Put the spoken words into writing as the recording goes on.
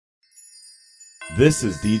This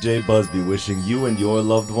is DJ Busby wishing you and your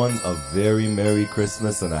loved ones a very Merry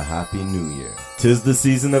Christmas and a Happy New Year. 'Tis the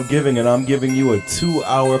season of giving, and I'm giving you a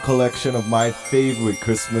 2-hour collection of my favorite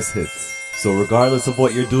Christmas hits. So regardless of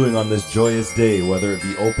what you're doing on this joyous day, whether it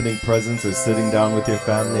be opening presents or sitting down with your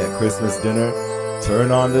family at Christmas dinner,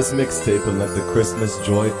 turn on this mixtape and let the Christmas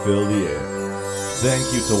joy fill the air.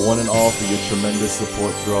 Thank you to one and all for your tremendous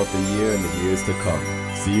support throughout the year and the years to come.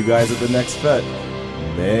 See you guys at the next fete.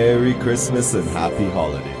 Merry Christmas and Happy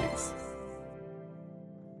Holidays.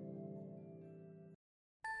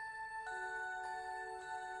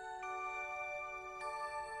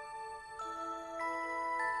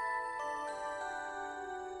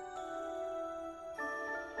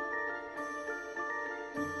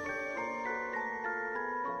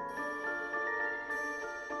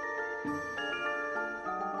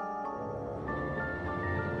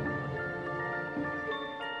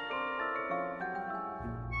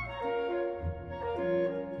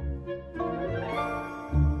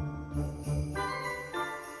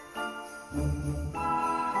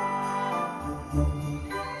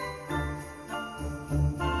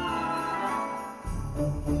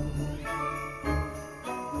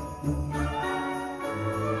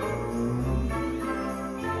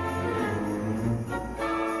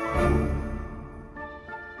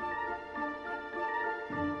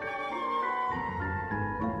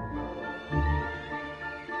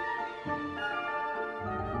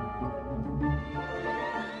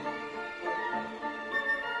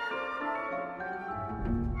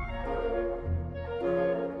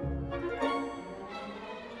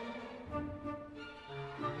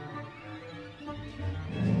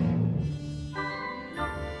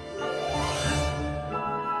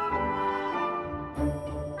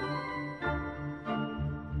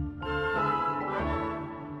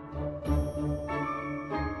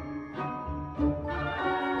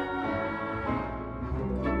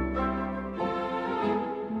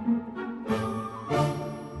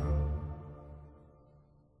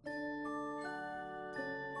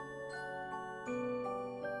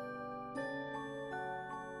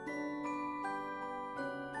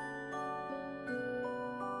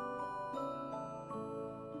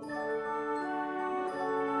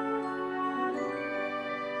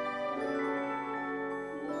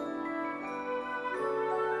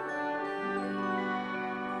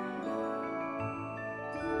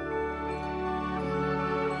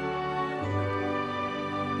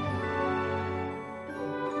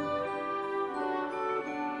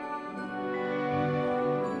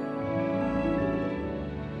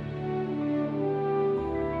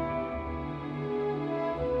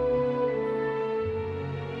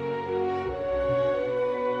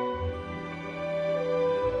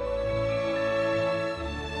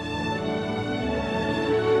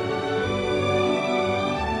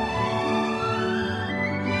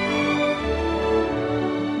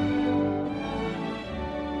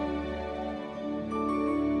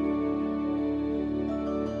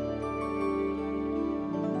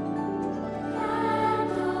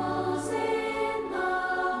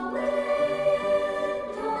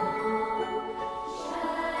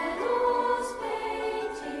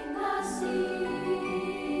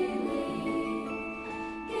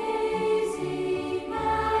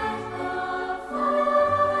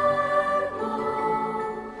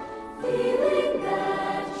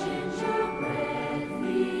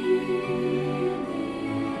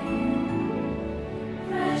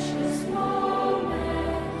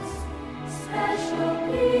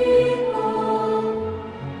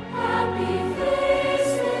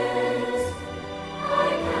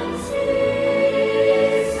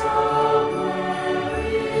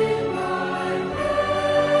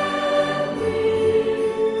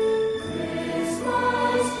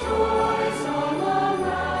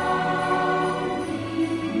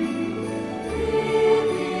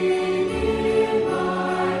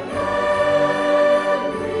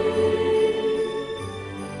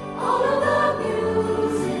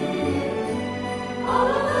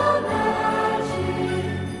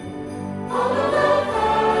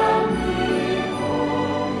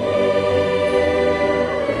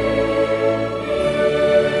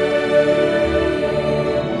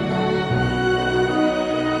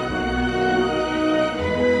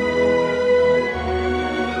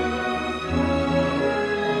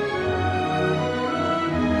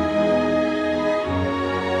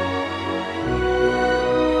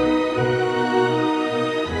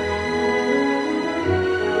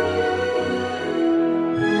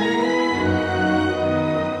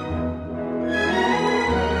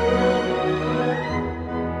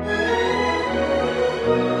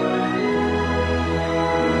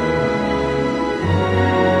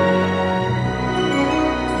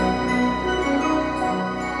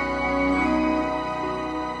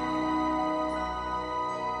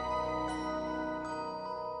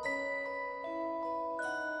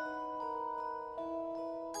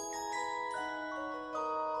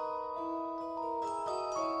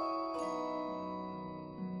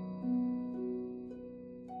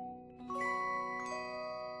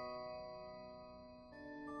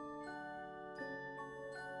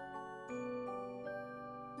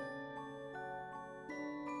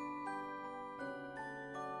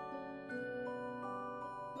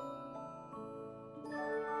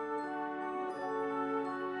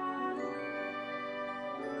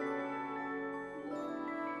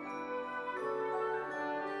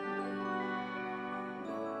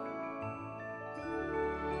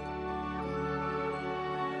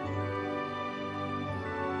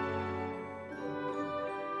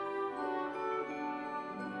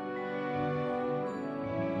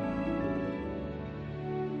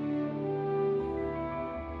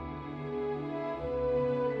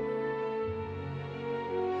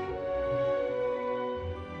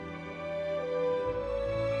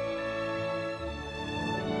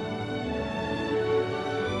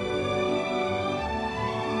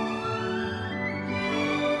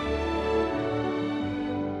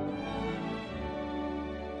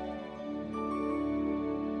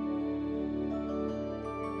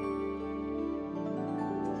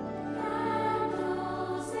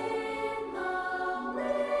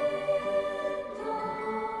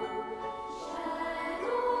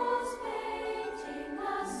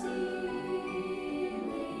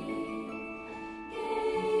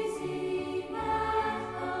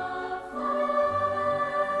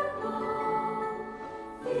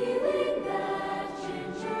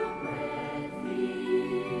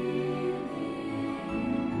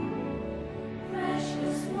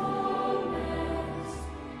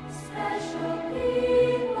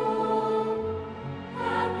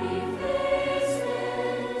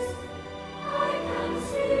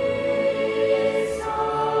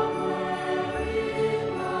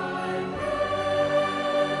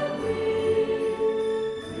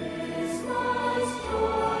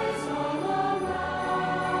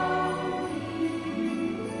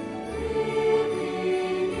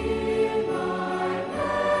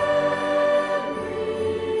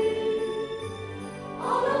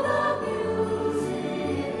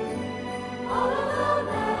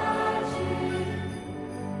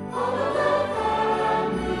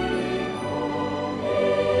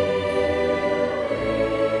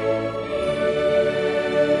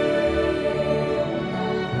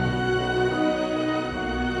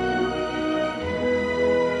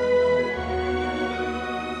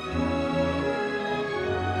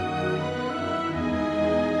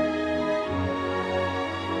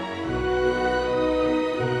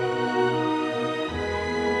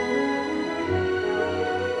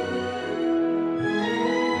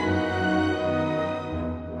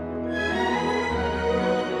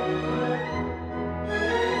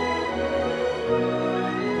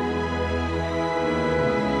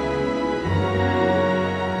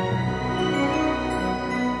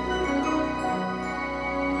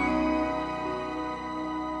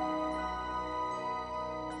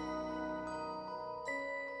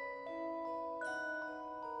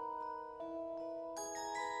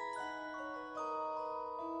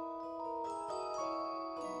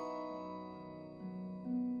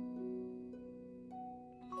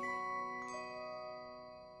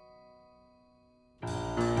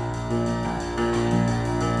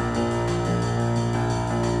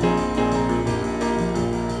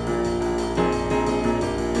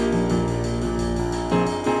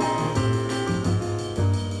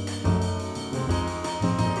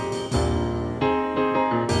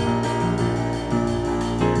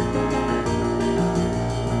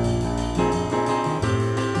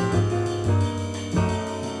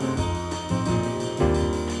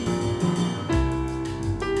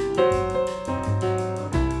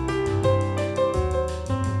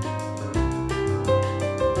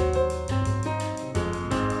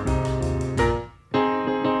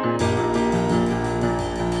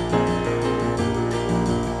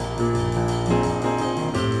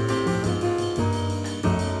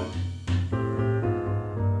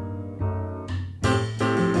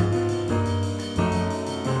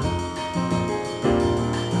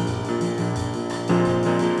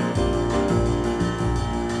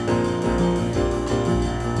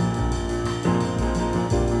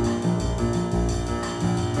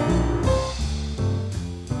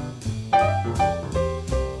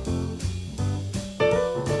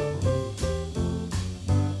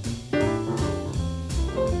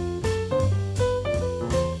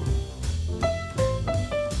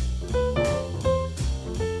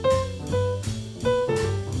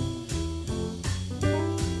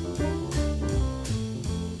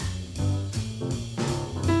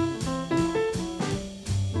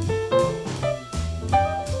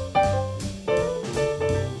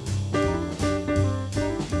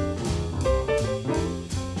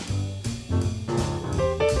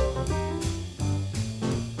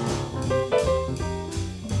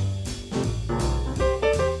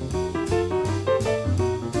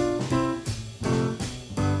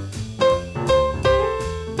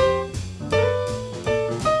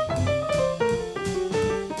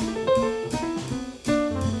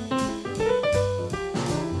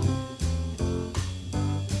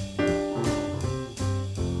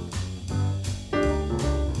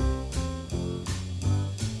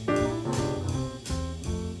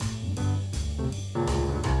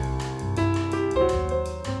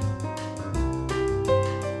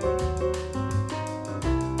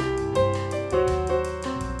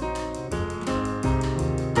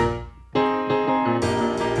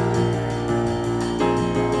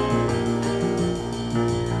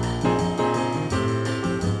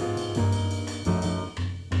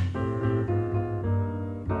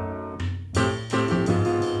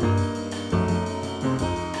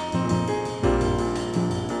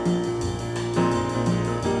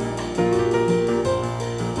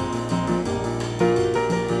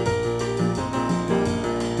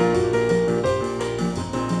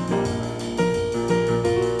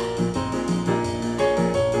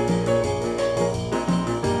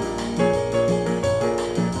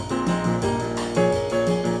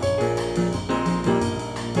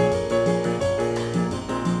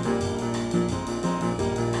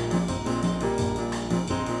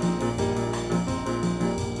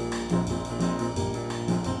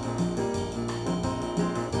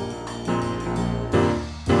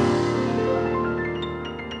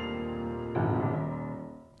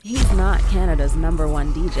 He's not Canada's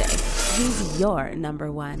 #1 DJ. He's your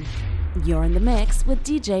 #1. You're in the mix with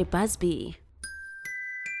DJ Busby.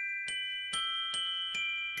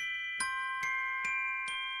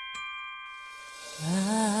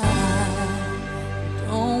 I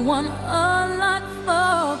don't want a lot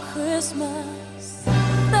for Christmas.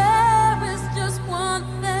 There is just one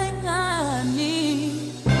thing I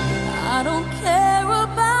need. I don't care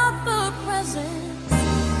about the presents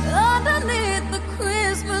underneath the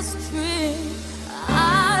Christmas tree.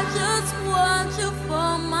 I just want you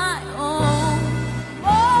for my own,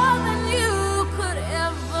 more than you could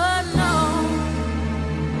ever know.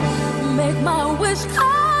 Make my wish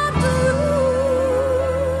come true.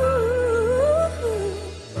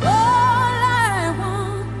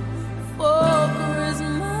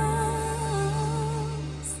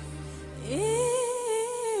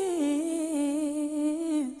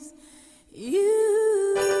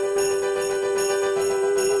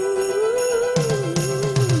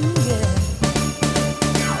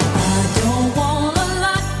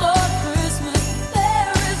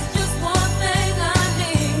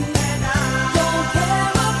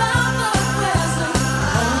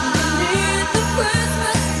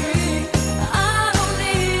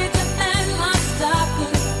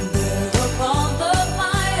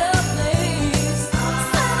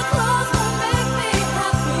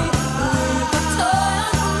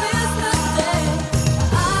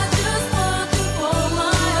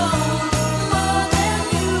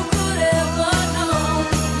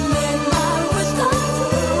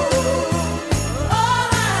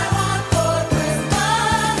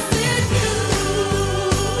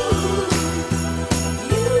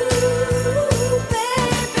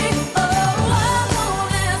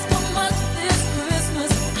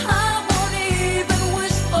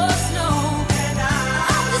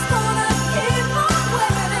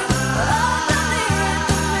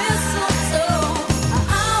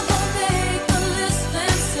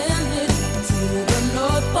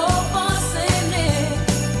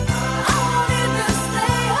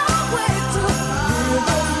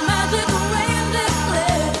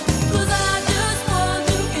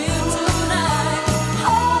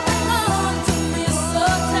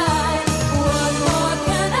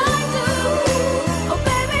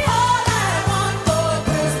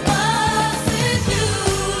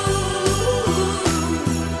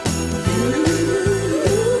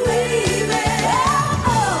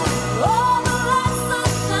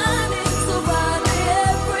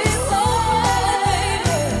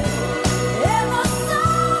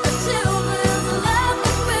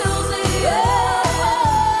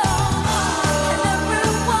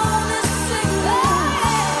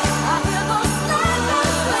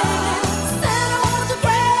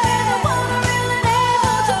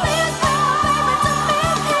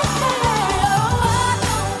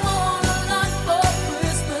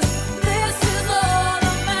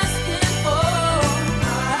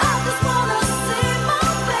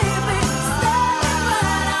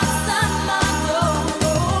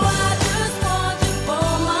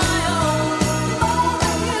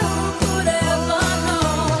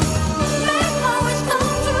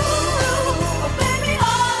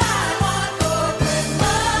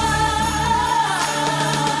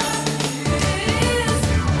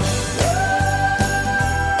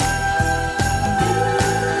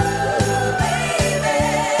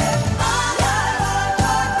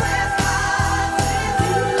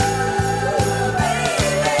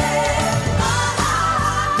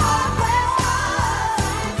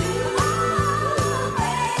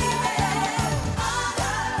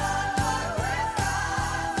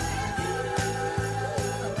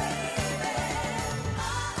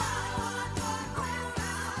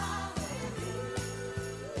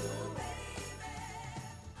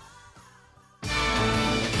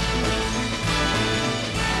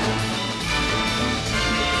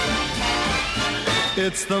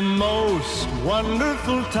 It's the most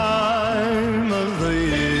wonderful time of the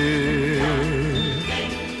year,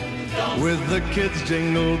 with the kids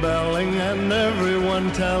jingle belling and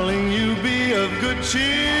everyone telling you be of good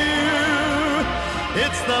cheer.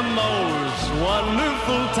 It's the most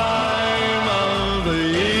wonderful time of the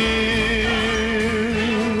year.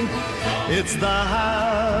 It's the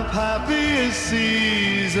happiest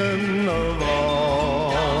season of all,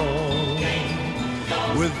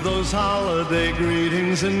 with those holiday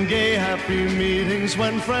greetings and gay happy meetings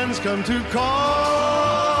when friends come to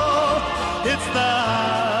call. It's the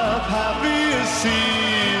happiest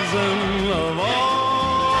season of all.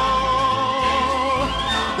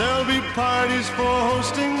 There'll be parties parties for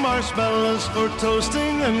hosting, marshmallows for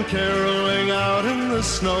toasting, and caroling out in the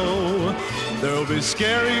snow. There'll be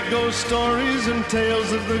scary ghost stories and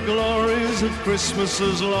tales of the glories of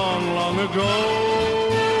Christmases long, long ago.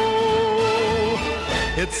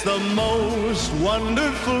 It's the most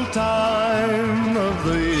wonderful time of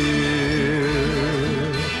the year.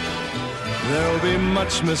 There'll be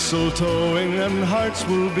much mistletoeing and hearts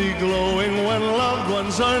will be glowing when loved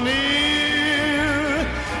ones are near.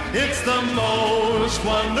 It's the most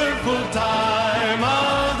wonderful time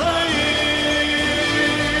of the year.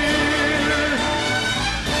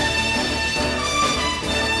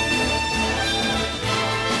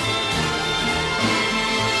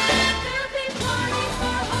 There'll be parties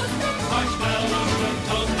for hosting, marshmallows for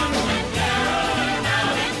toasting, and caroling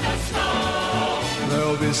out in the snow.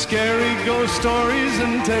 There'll be scary ghost stories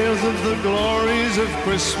and tales of the glories of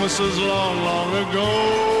Christmases long, long ago.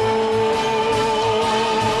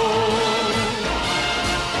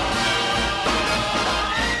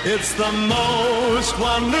 It's the most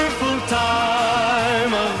wonderful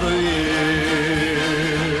time of the year.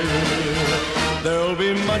 There'll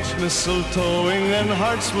be much mistletoeing and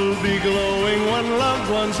hearts will be glowing when loved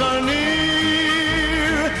ones are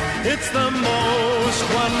near. It's the most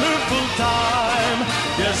wonderful time,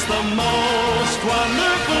 yes, the most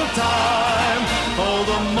wonderful time, oh,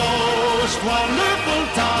 the most wonderful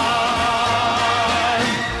time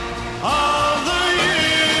of the year.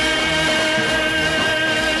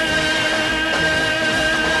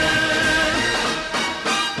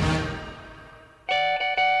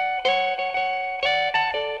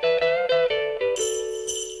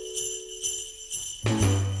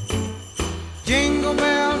 Jingle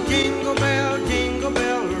bell, jingle bell, jingle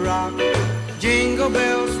bell rock. Jingle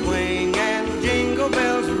bells swing and jingle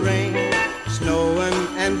bells ring. Snowing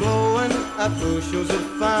and blowing up bushels of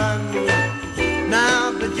fun.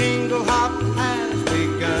 Now the jingle hop has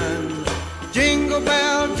begun. Jingle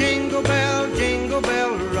bell, jingle bell, jingle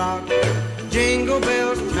bell rock. Jingle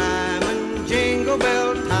bells time and jingle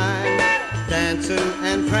bell time. Dancing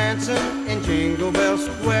and prancing in Jingle Bell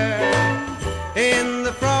Square. In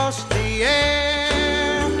the frosty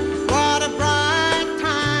air, what a bright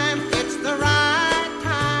time. It's the right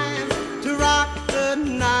time to rock the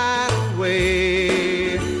night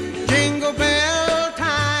away. Jingle bell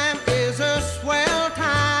time is a swell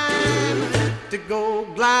time to go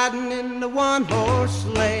gliding in the one-horse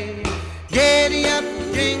sleigh. Giddy up,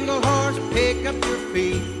 jingle horse, pick up your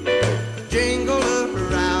feet. Jingle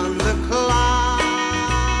around the clock.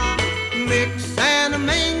 Mix and a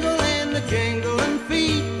mingle in the jingling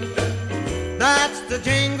feet. That's the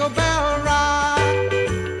Jingle Bell Rock.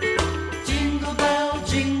 Jingle bell,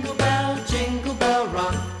 jingle bell, jingle bell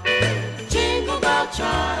rock. Jingle bell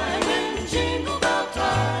chime and jingle bell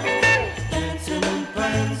time. Dancing and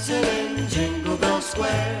prancing in Jingle Bell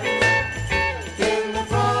Square. In the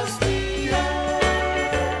frosty air.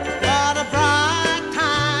 What a bright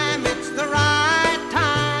time, it's the right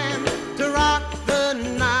time to rock the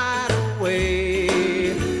night away.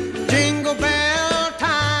 Jingle bell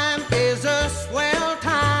time is a swell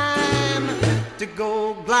time to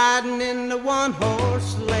go gliding in the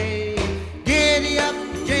one-horse sleigh. Giddy up,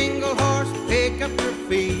 jingle horse, pick up your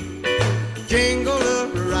feet. Jingle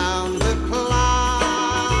around the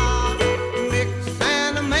clock. Mix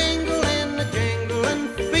and a mingle in the jingling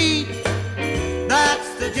feet. That's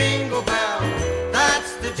the jingle bell,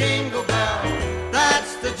 that's the jingle bell,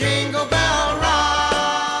 that's the Jingle Bell Rock.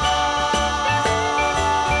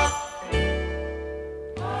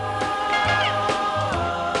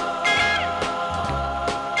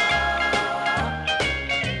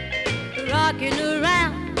 Rocking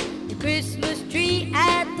around the Christmas tree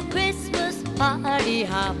at the Christmas party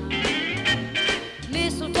hop.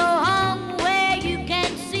 Mistletoe hung where you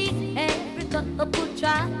can see every couple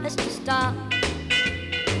tries to stop.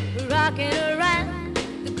 Rocking around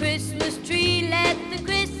the Christmas tree, let the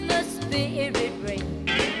Christmas spirit ring.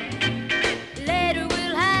 Later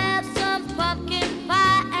we'll have some pumpkin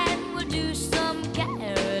pie and we'll do some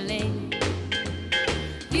caroling.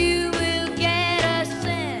 You will get a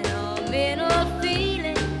sentimental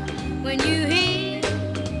feeling when you hear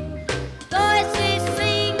voices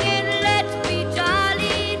singing, let's be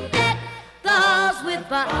jolly, deck the halls with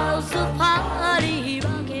boughs of holly.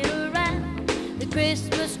 Rocking around the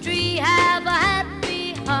Christmas tree, have a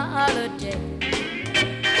happy holiday.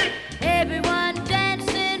 Everyone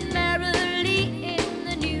dancing merrily in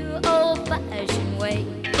the new old-fashioned way.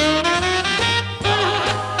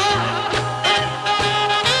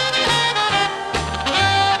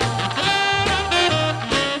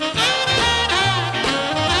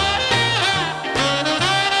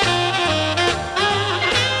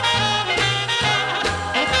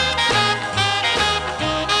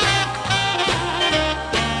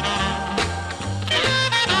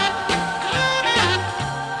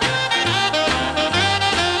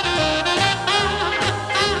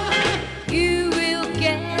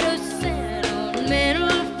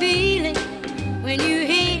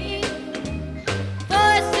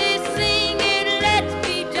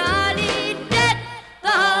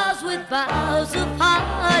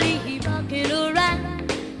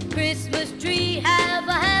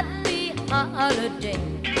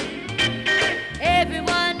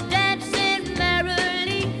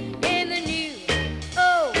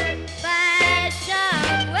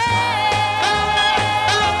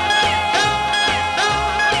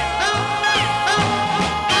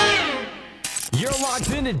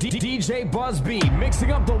 to DJ Buzz B,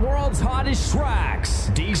 mixing up the world's hottest tracks.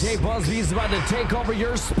 DJ Buzz B is about to take over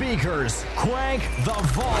your speakers. Crank the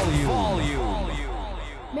volume.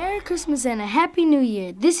 Merry Christmas and a Happy New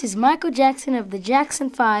Year. This is Michael Jackson of the Jackson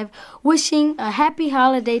 5 wishing a happy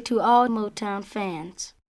holiday to all Motown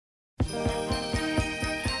fans.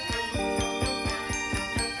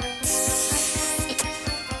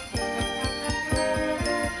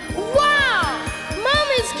 Wow!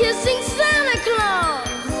 Mommy's kissing Santa Claus!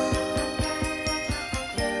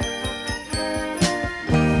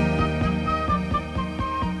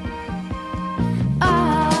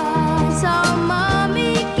 I saw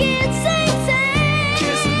Mommy kissing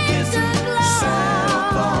Santa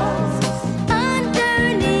Claus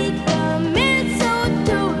underneath the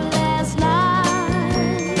mistletoe last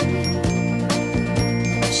night.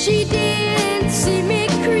 She didn't see me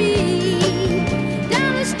creep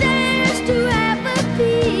down the stairs to have a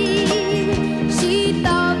peek. She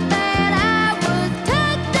thought that I was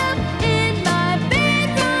tucked up in my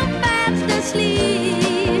bedroom fast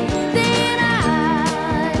asleep. Then I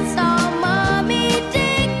saw Mommy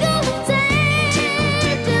tickle Santa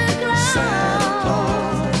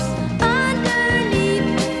Claus underneath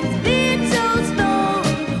his bed so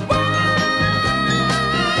snowy white.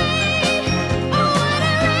 Oh, what a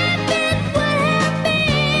rabbit would have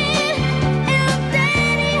been if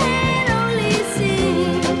Daddy had only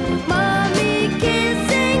seen Mommy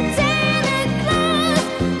kissing Santa Claus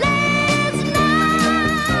last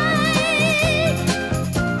night.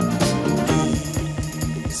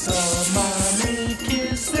 Saw mommy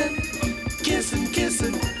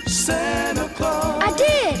kissing Santa Claus.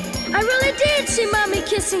 I really did see Mommy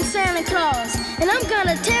kissing Santa Claus, and I'm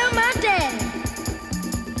gonna tell my daddy.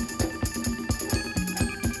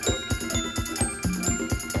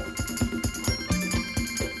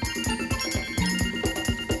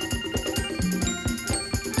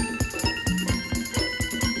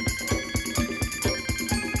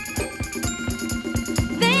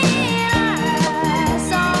 Then I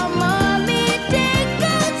saw Mommy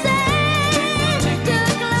tickle Santa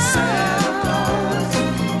Claus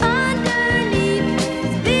underneath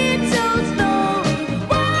his bed so snowy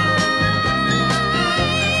white.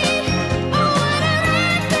 Oh, what a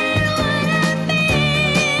rabbit would have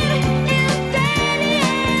been if Daddy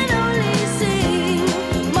had only seen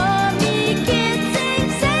Mommy kissing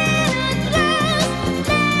Santa Claus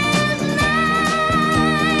last night.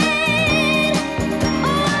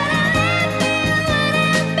 Oh, what a rabbit would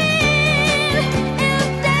have been if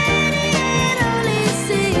Daddy had only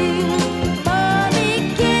seen Mommy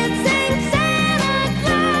kissing Santa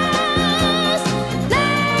Claus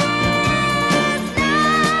last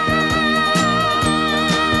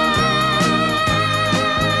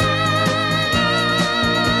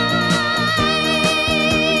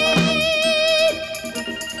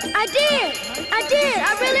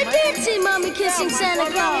I really did see Mommy kissing Santa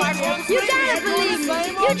Claus. You gotta believe me.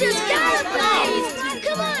 You just gotta believe me.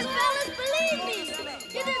 Come on, fellas, believe me.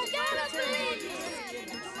 You just gotta believe me.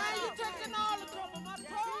 Come on,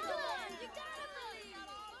 you gotta believe.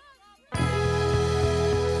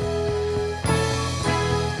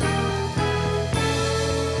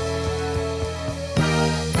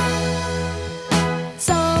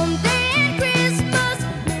 Someday at Christmas,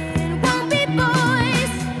 men won't be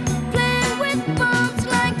boys, playing with bombs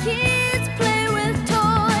like kids play with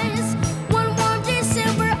toys. One warm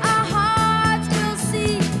December, our hearts will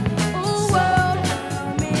see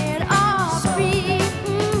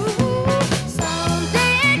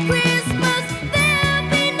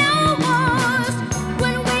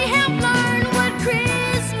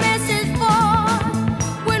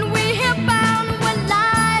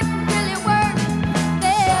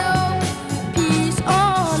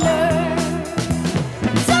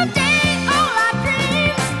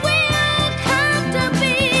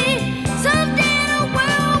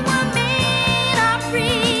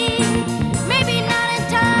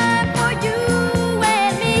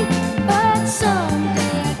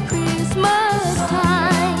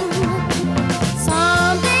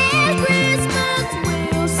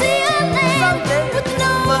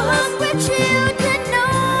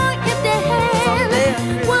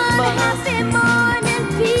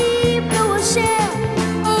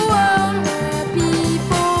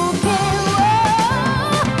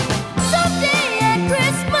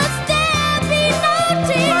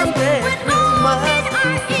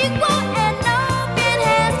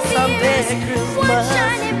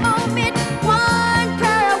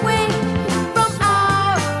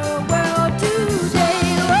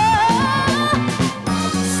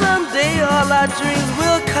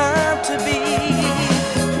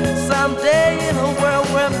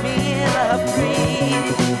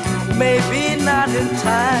not in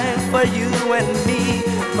time for you and me,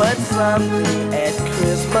 but someday at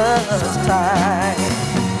Christmas time.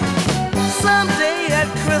 Someday at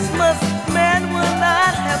Christmas, man will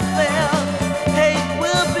not have failed. Hate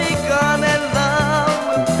will be gone and love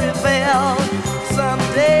will prevail.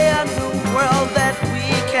 Someday a new world that we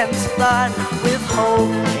can start with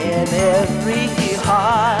hope in every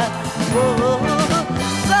heart. Oh,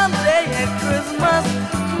 someday at Christmas.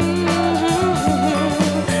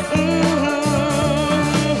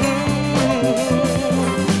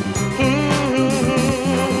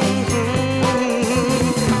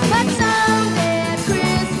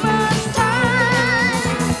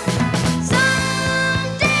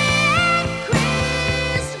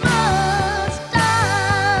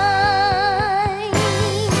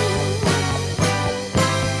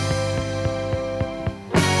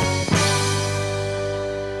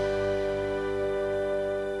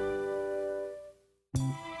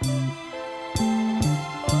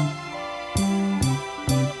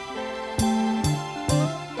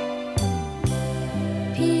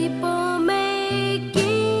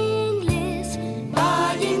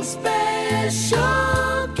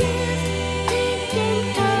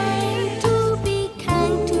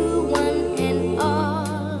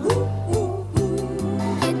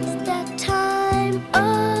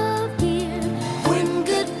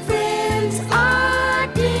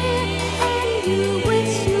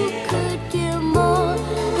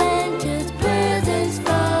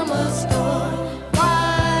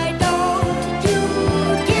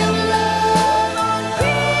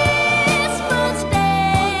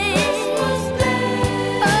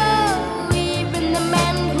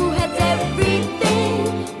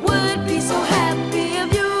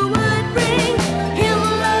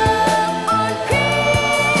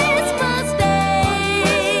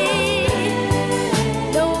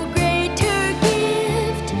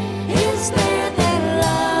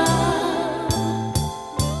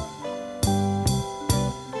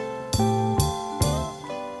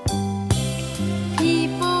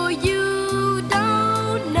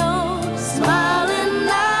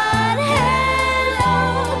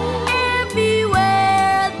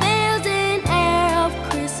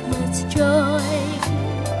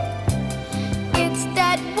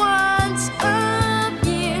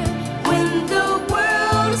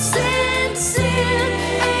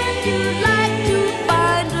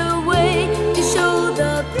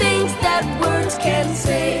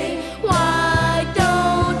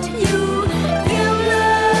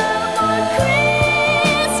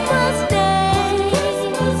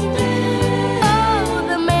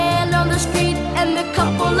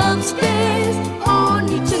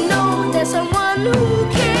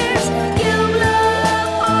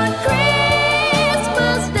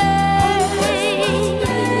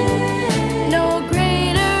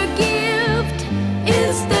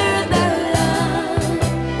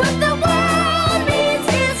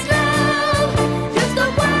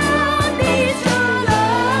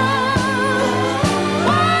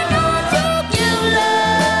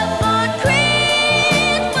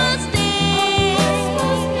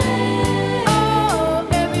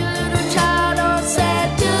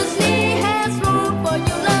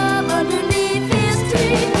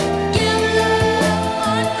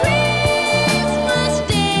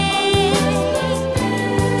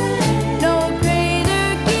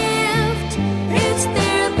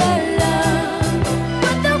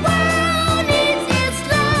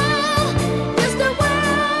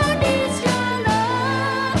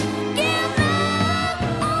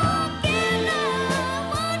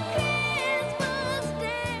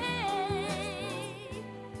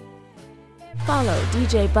 Follow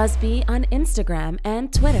DJ Busby on Instagram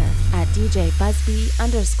and Twitter at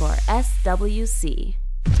DJBusby_SWC.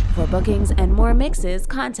 For bookings and more mixes,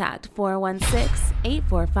 contact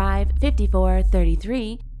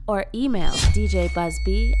 416-845-5433 or email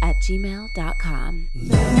djbusby@gmail.com.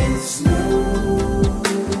 Let it snow.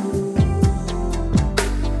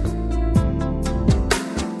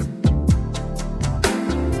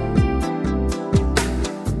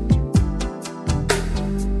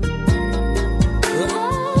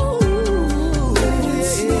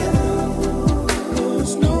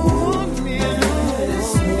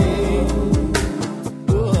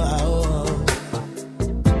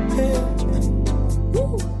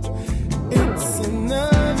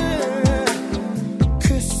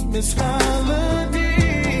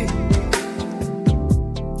 Holiday.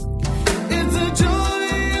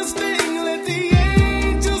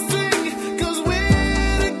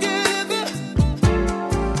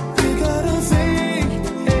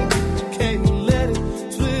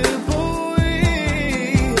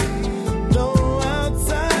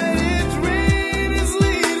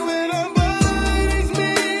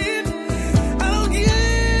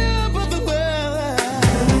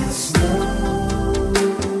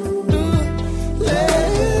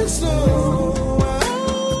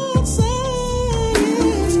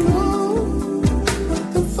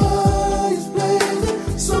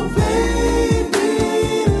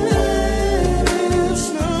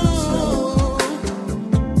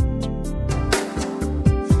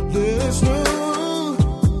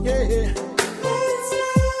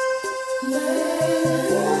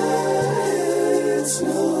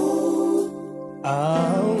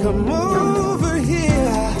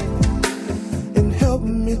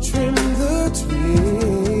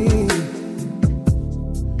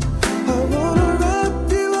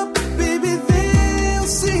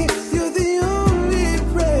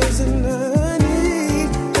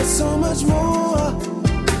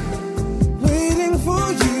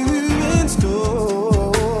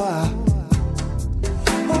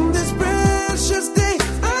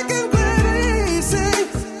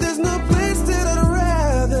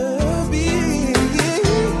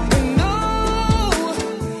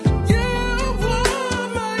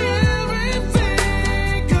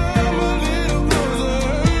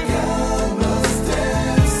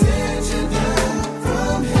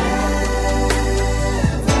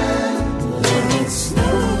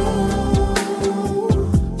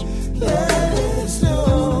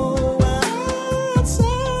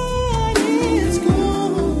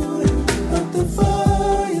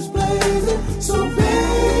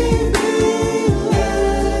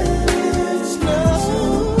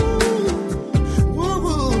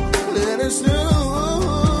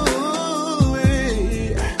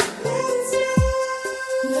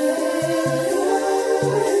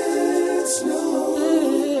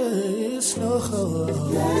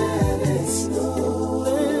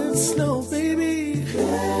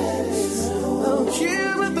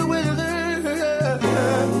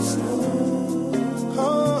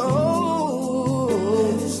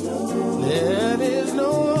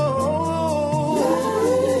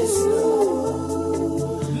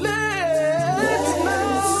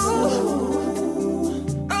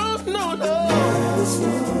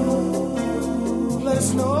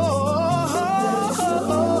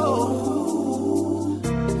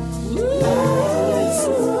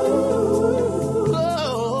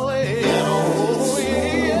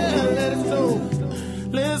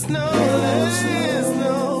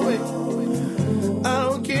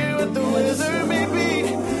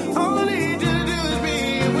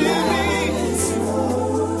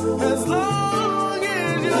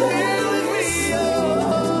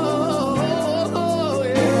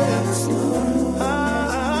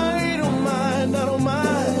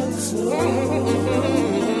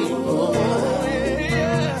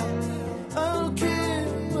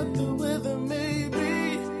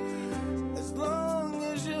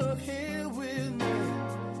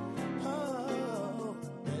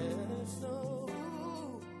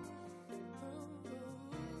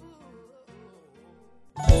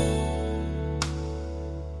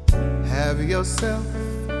 Have yourself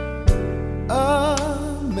a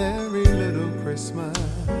merry little Christmas.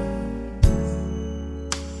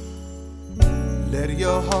 Let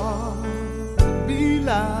your heart be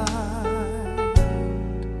light.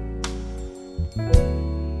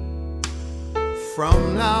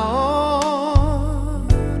 From now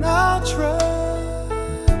on, our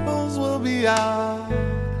troubles will be out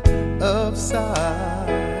of sight.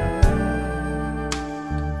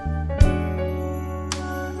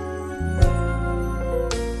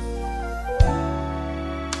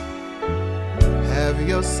 Have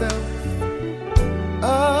yourself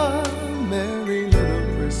a merry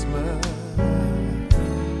little Christmas.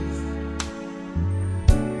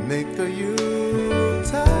 Make the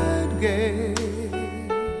Yuletide gay.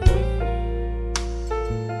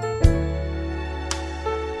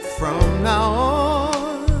 From now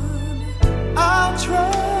on, our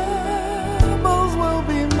troubles will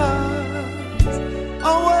be miles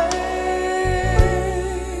away.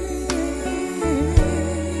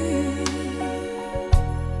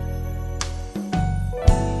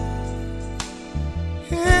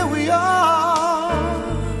 Here we are,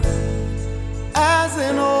 as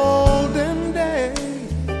in olden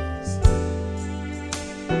days,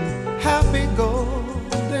 happy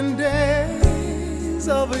golden days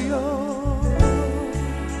of yore.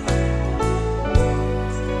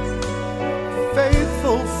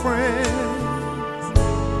 Faithful friends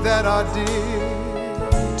that are dear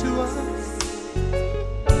to us,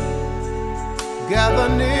 gather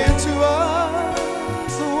near to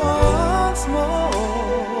us once more.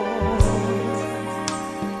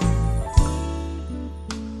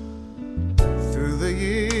 Through the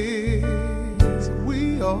years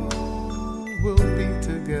we all will be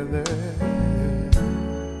together,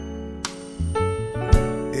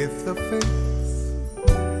 if the fates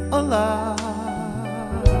allow.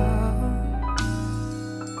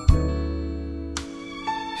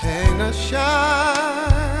 Hang a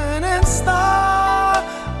shining star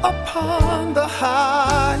upon the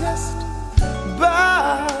highest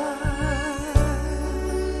bough,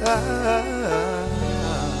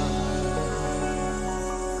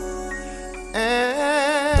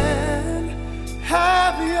 and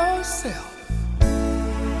have yourself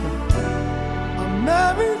a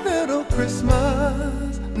merry little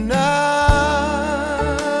Christmas now.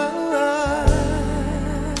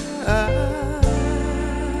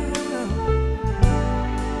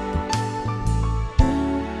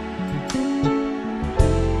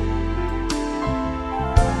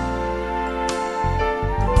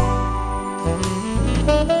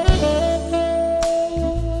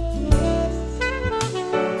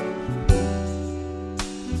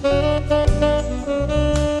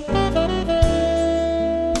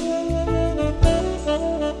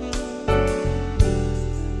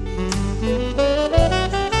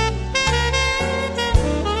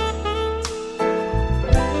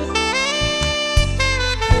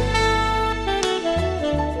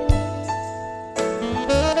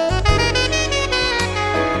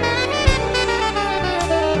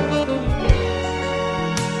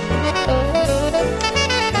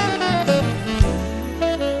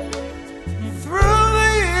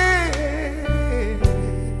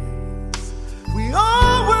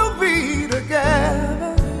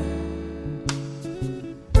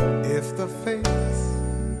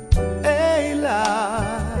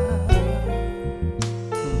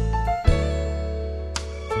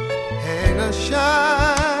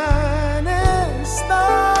 Shining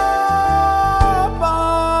star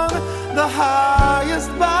upon the highest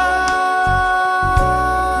bough,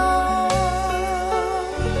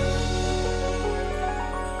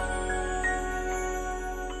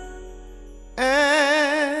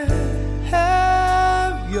 and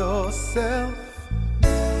have yourself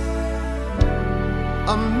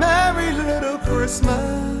a merry little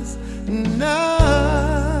Christmas now.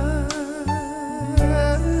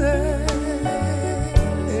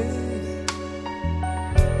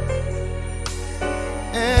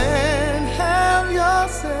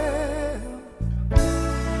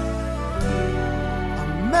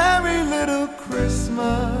 Merry little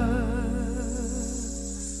Christmas.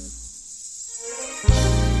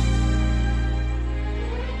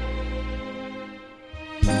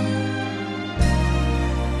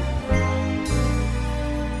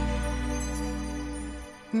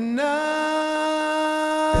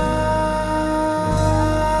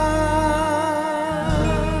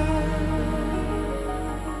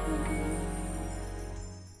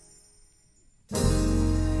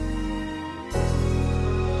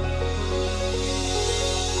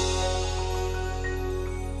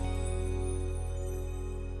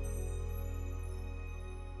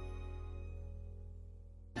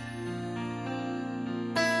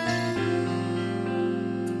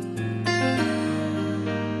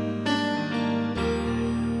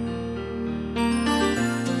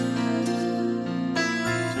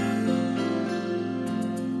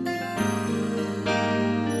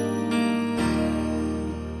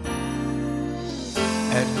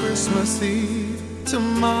 at Christmas Eve,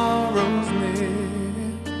 tomorrow's near.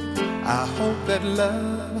 I hope that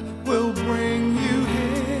love will bring you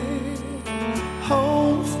here,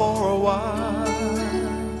 home for a while.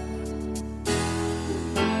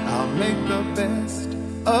 I'll make the best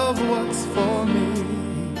of what's for me,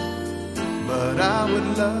 but I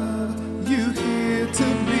would love you here to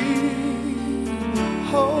be,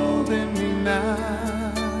 holding me now.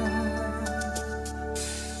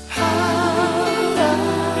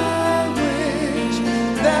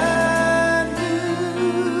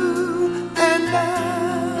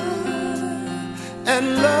 And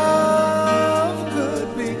love could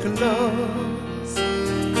be close,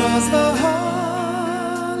 'cause the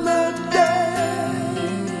holidays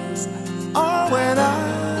are when I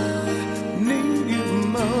need you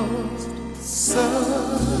most. So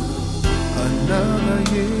another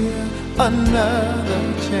year, another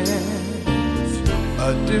chance,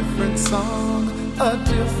 a different song, a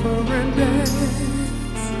different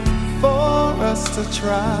dance for us to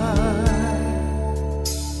try.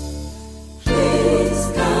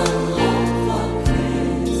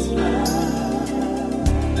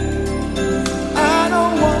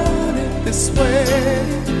 This way.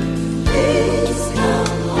 Please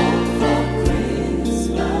come home for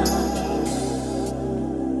Christmas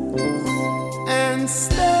and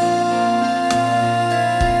stay.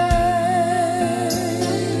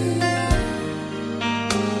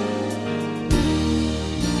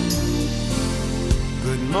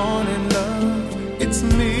 Good morning, love, it's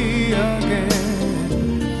me again,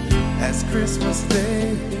 as Christmas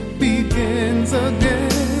Day begins again.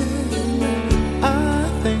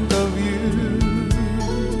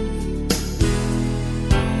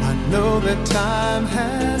 Know that time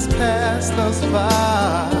has passed us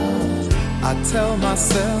by. I tell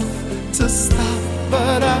myself to stop,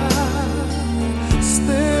 but I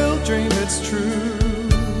still dream it's true.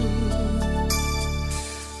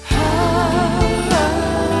 I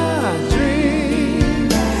dream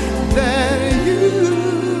that you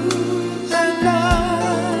and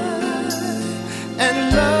and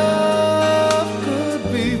love could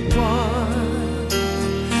be one,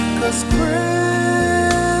 'cause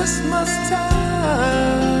Christmas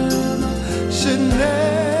time should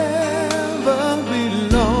never be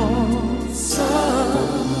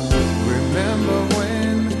lonesome. Remember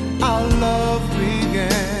when our love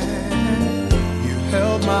began? You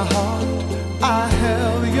held my heart, I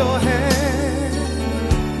held your hand,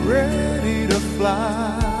 ready to fly.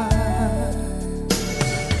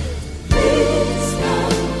 Please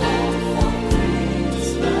come home for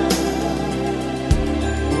Christmas.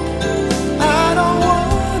 I don't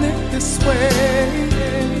want it this way.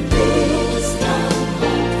 Please come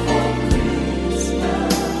home for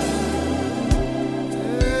Christmas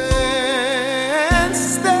and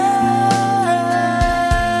stay.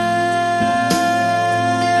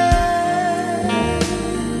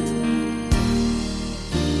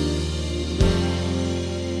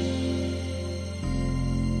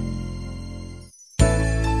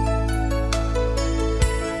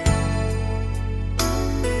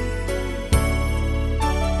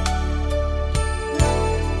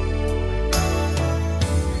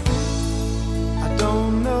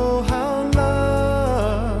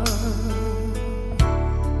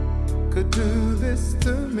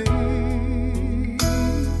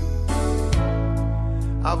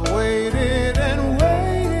 I've waited and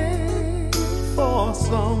waited for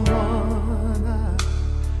someone I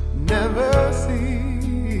never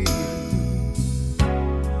see,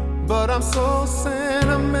 but I'm so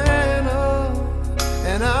sentimental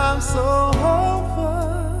and I'm so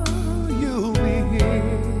hopeful you'll be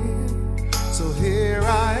here. So here I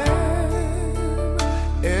am,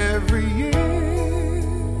 every year,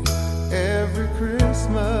 every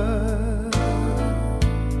Christmas.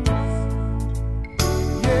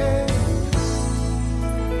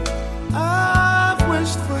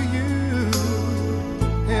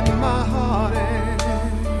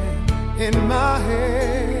 In my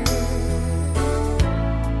head,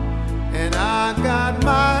 and I got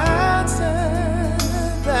my answer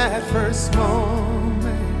that first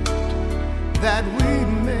moment that we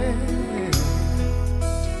met.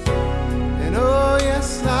 And oh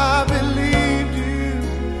yes, I believed you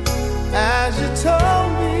as you told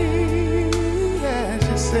me, as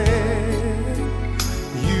you said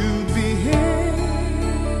you'd be here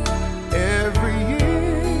every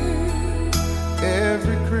year,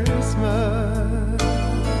 every Christmas.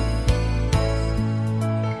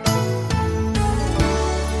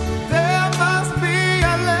 There must be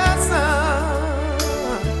a lesson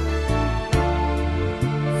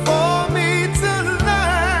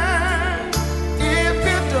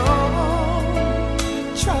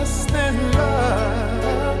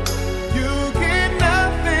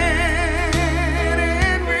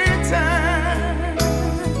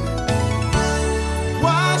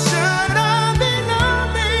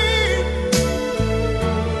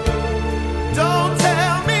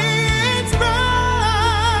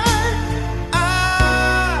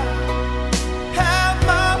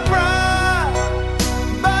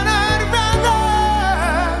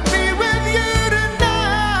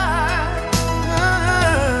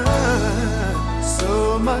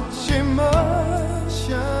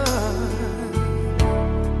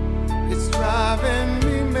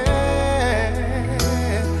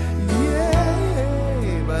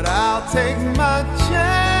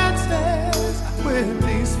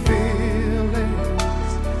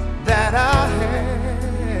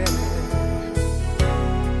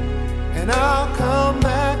I'll come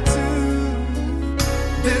back to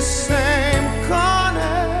this same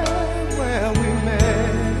corner where we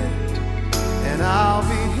met, and I'll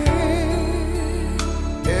be here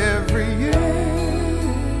every year,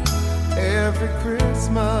 every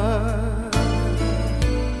Christmas.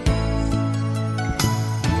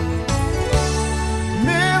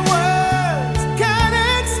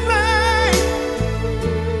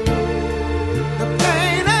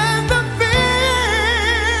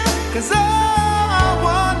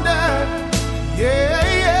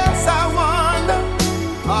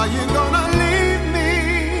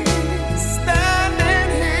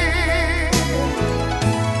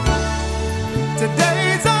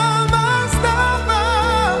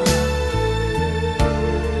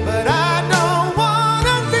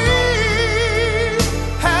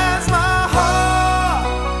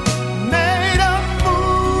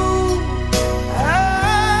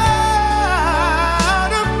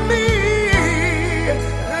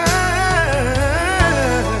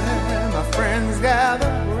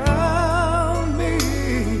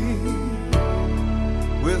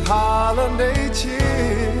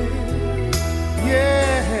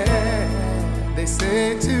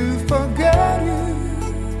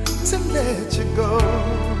 Let you go,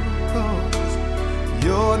 'cause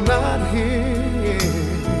you're not here.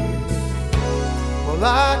 Well,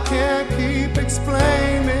 I can't keep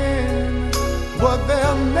explaining what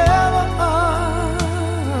they'll never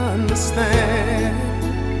understand,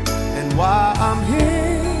 and why I'm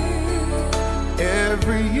here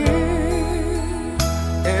every year,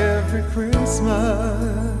 every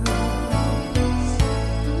Christmas.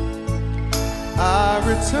 I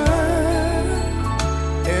return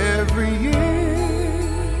every year,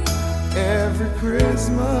 every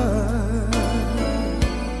Christmas.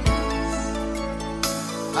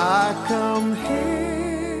 I come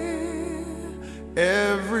here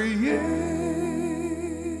every year,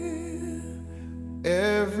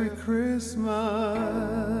 every Christmas.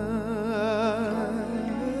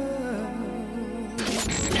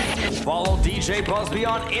 Follow DJ Busby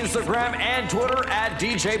on Instagram and Twitter at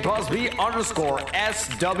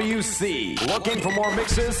DJ_Busby_SWC. Looking for more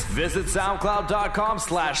mixes? Visit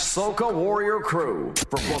SoundCloud.com/Soca Warrior Crew.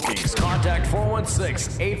 For bookings, contact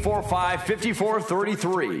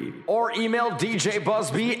 416-845-5433 or email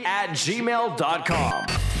DJBusby@gmail.com.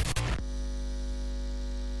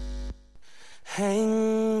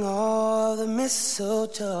 Hang all the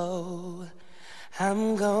mistletoe,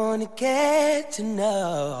 I'm gonna get to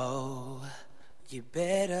know you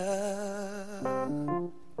better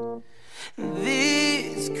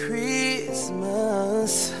this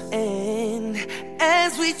Christmas. And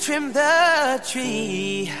as we trim the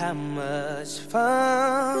tree, how much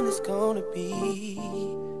fun it's gonna be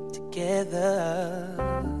together.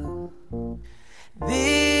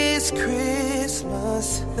 This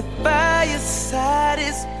Christmas, the fireside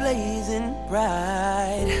is blazing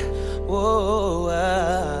bright. Whoa,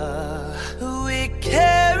 we're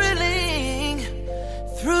caroling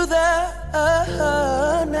through the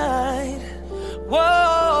night.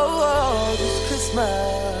 Whoa, this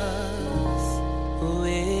Christmas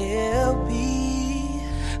will be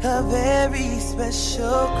a very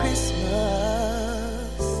special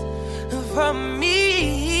Christmas for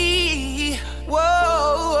me. Whoa.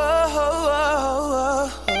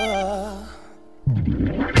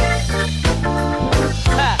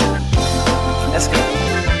 Let's go.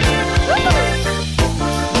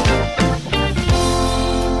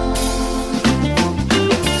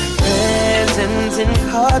 Presents and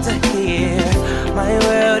cards are here. My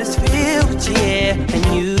world is filled with cheer and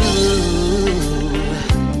you.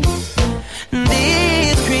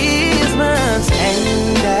 This Christmas,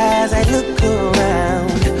 and as I look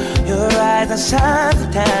around, your eyes are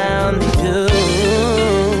shining down the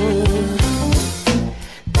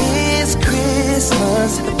This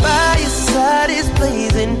Christmas, the fireside is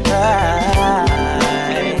blazing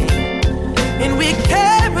bright, and we're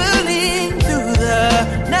caroling through the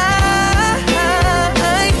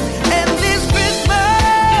night. And this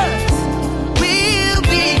Christmas will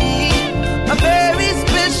be a very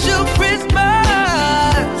special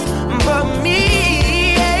Christmas for me.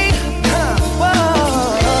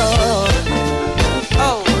 Whoa.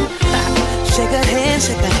 Oh, shake it.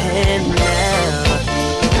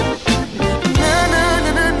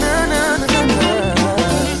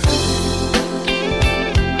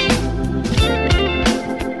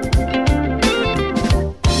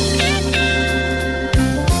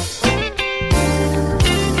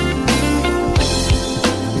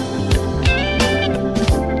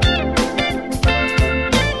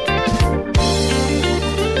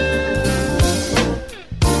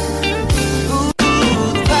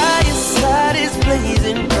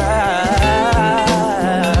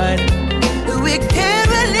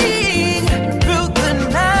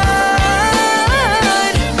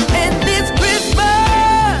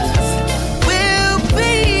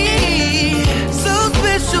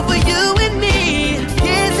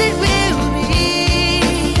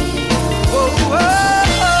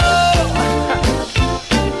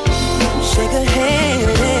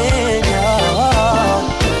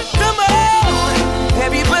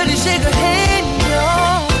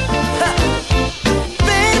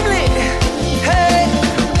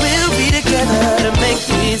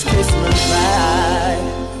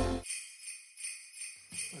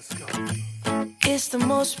 the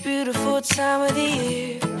most beautiful time of the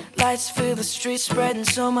year. Lights fill the streets, spreading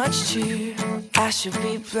so much cheer. I should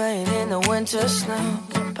be playing in the winter snow,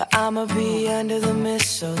 but I'ma be under the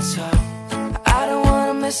mistletoe. I don't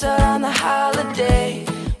wanna miss out on the holiday,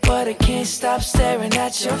 but I can't stop staring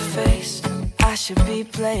at your face. I should be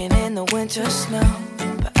playing in the winter snow,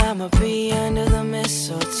 but I'ma be under the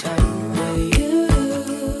mistletoe. With you,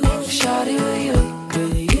 shawty, with you,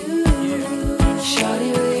 with you,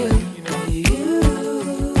 shawty, with you, with you,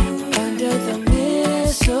 under the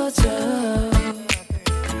mistletoe.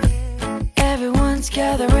 Everyone's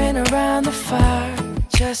gathering around the fire,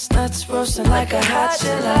 chestnuts roasting like a hot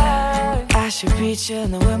July. I should be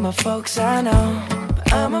chilling with my folks, I know,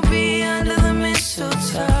 but I'ma be under the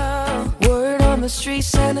mistletoe. Word on the street,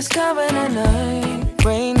 Santa's coming tonight.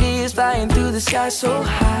 Reindeers flying through the sky so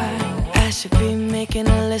high. I should be making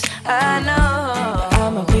a list, I know, but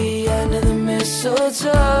I'ma be under the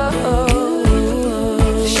mistletoe.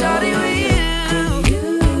 Shawty with you,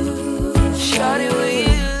 shawty with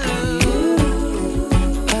you.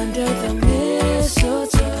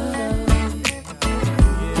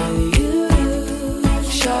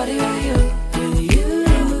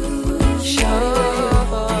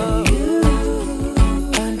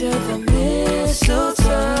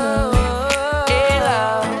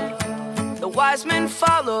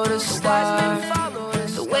 Follow the star,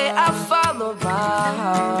 the way I followed my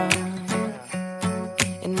heart,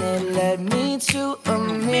 and it led me to a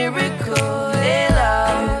miracle. Hey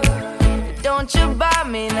love, don't you buy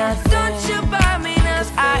me nothing, don't you buy me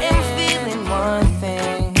nothing. I am feeling one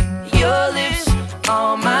thing, your lips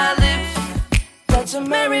on my lips. That's a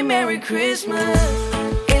merry, merry Christmas.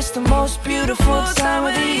 It's the most beautiful time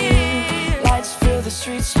of the year. Lights fill the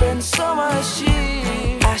streets, spend so much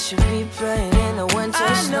cheer. I should be playing in the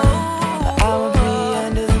winter snow, but I will be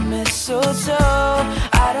under the mistletoe.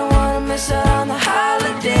 I don't wanna miss out on the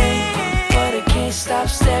holiday, but I can't stop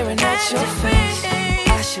staring at your face.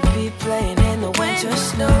 I should be playing in the winter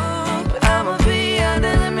snow, but I'ma be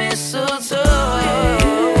under the mistletoe.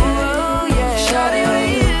 Yeah. Shawty with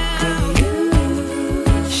you,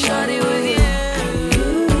 shawty with you,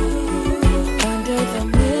 under the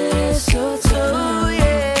mistletoe.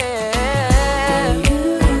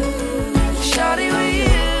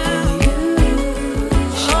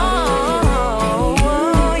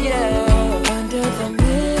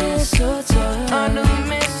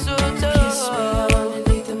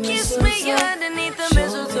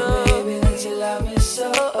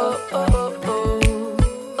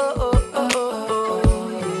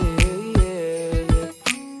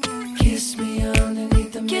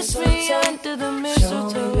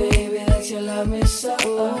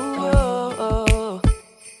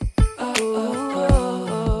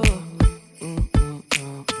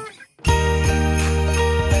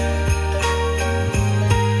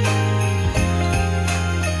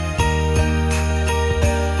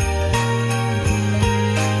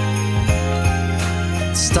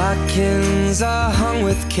 Stockings are hung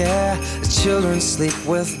with care, the children sleep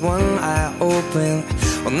with one eye open.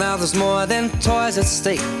 Well, now there's more than toys at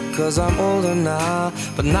stake, 'cause I'm older now,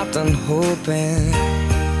 but not done hoping.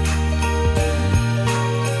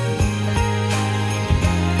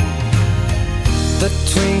 The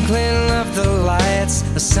twinkling of the lights,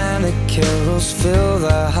 the Santa carols fill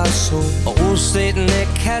the household. Old Saint Nick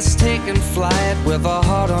has taken flight with a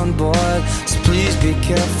heart on board, so please be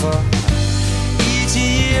careful. Each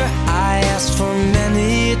year I ask for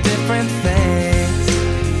many different things,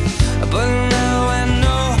 but now I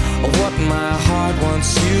know what my heart wants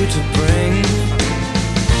you to bring.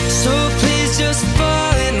 So please just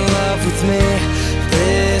fall in love with me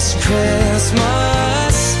this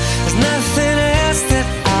Christmas. There's nothing else that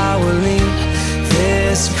I will need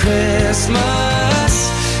this Christmas.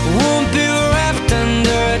 Won't be wrapped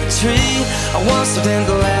under a tree. I want something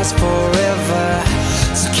to last forever.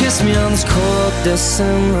 So kiss me on this cold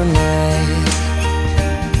December night.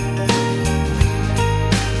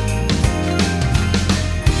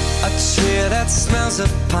 A tree that smells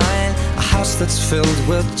of pine, a house that's filled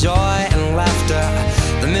with joy and laughter.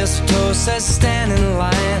 The mistletoe says stand in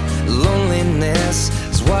line. Loneliness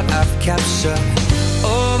is what I've captured.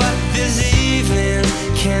 Oh, but this evening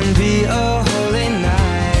can be a holy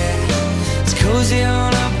night. It's cozy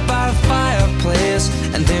on up by the fireplace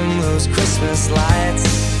and dim those Christmas lights.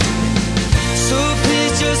 So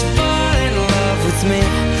please just fall in love with me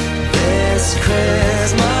this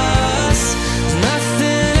Christmas. There's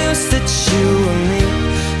nothing else that you will need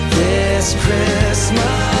this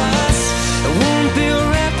Christmas. It won't be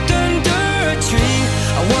wrapped under a tree.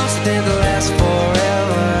 I want something to last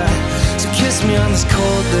forever. So kiss me on this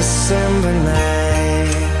cold December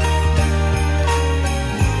night.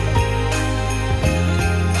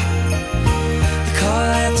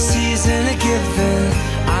 giving.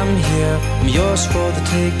 I'm here, I'm yours for the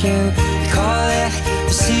taking. They call it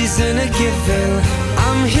the season of giving.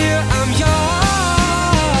 I'm here, I'm yours.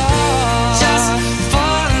 Just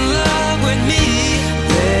fall in love with me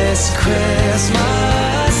this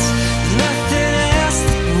Christmas. Nothing else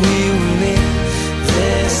that we will need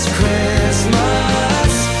this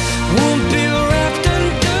Christmas. Won't be wrapped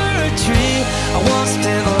under a tree. I want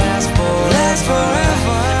something to last forever.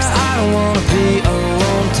 'Cause I don't wanna be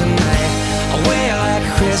alone tonight. I'll wear like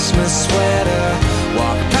a Christmas sweater,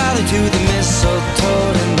 walk proudly to the mistletoe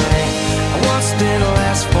tonight. I want something to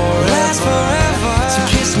last forever. So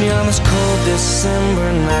kiss me on this cold December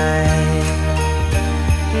night.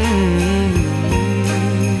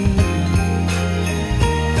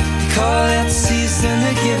 They call it the season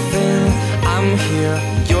of giving. I'm here,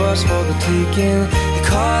 yours for the taking. They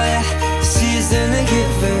call it the season of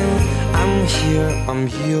giving. I'm here, I'm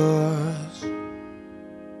yours.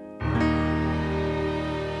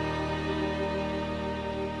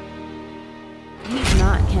 He's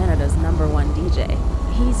not Canada's #1 DJ.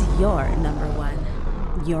 He's your #1.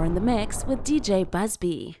 You're in the mix with DJ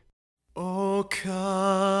Busby. Oh,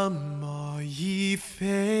 come, all ye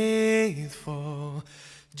faithful,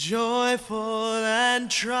 joyful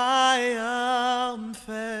and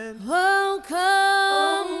triumphant. Oh,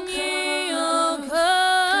 come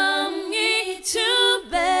ye to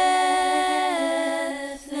Bethlehem.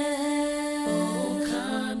 Oh,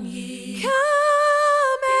 come ye.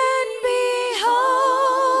 Come and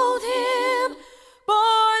behold him,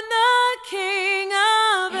 born the King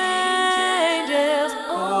of angels.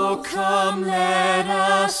 Oh, come, let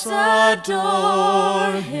us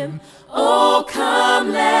adore him. Oh,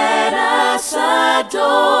 come, let us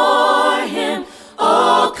adore him.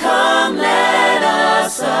 Oh, come, let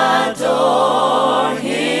us adore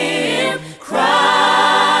him.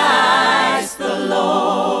 Christ the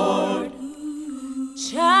Lord.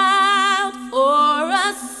 Child for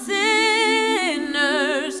us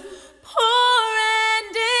sinners, poor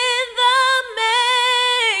and in the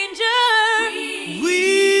manger. We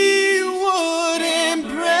would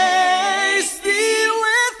embrace thee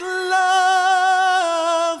with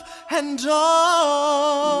love and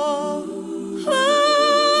all. Who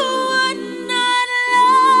would not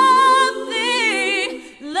love thee,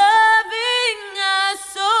 loving us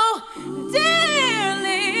so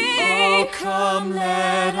dearly? Oh, come,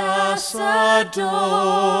 let us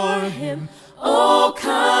adore him. Oh,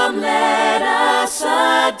 come, let us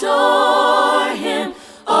adore him.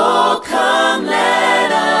 Oh, come,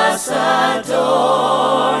 let us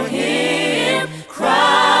adore him.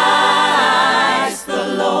 Christ the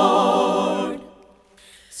Lord.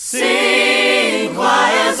 Sing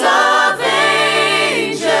choirs of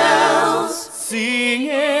angels, Sing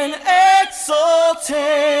in exaltation.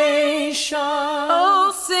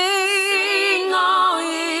 oh, sing all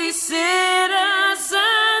ye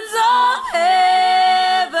citizens of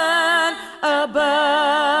heaven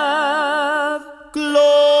above.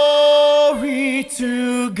 Glory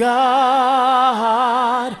to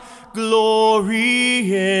God,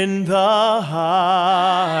 glory in the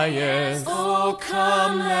highest. Oh,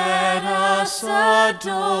 come, let us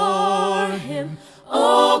adore him.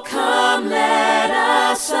 Oh, come, let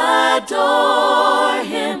us adore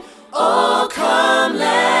him. Oh, come,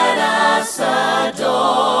 let us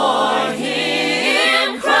adore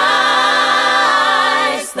him.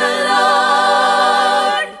 Christ the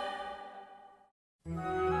Lord.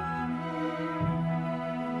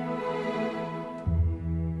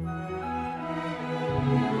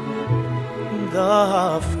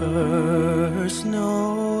 The first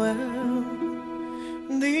Noel,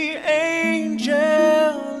 the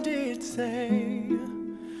angel did say,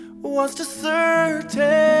 was to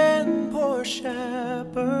certain poor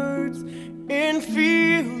shepherds in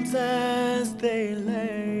fields as they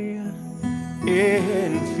lay,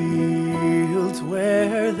 in fields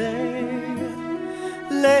where they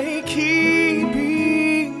lay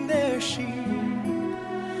keeping their sheep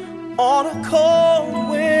on a cold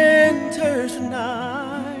winter's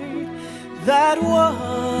night that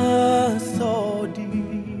was so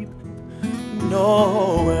deep.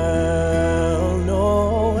 Noel,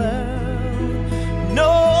 Noel,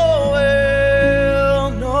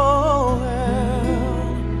 Noel, Noel,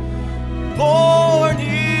 born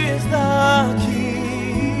is the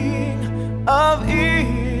King of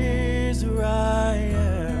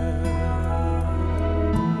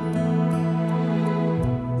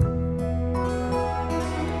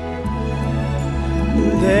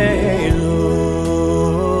They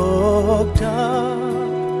looked up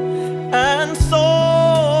and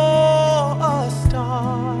saw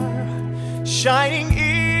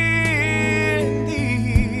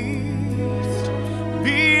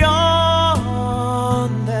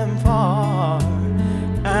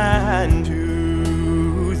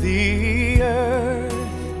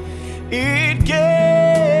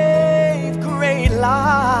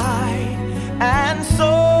And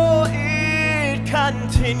so it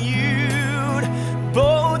continued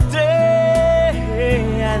both day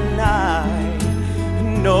and night.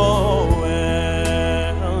 Noel,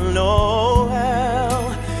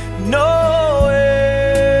 Noel,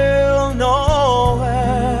 Noel,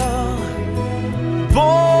 Noel.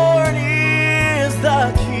 Born is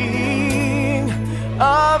the King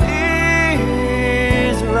of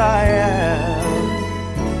Israel.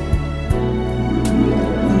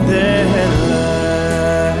 Then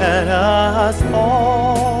let us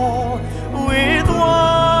all with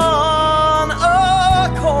one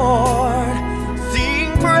accord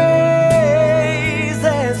sing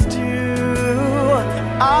praises to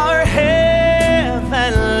our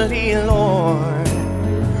heavenly Lord,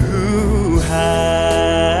 who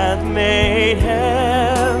hath made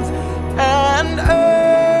heavens and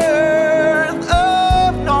earth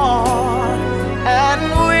of naught, and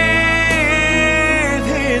with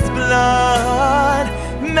his blood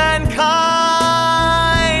mankind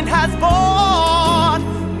has bought.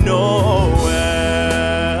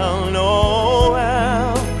 Noel,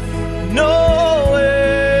 Noel, Noel,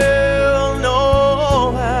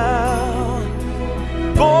 Noel.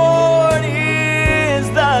 Born is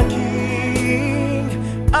the King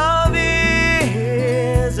of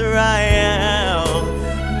Israel.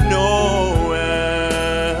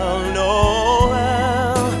 Noel,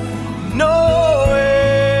 Noel, Noel,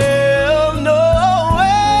 Noel.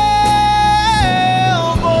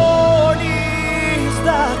 Born is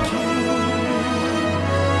the King.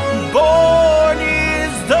 Born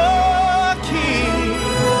is the King.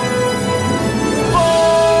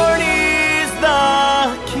 Born is the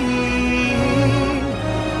King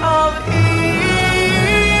of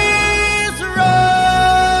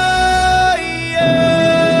Israel.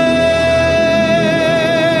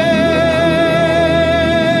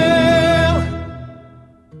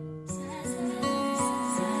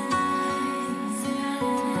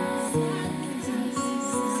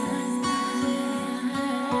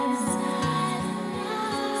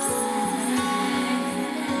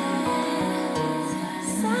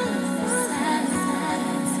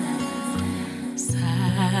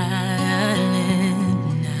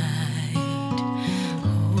 Silent night,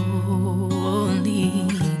 holy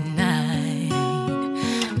night,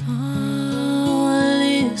 all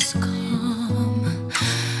is calm,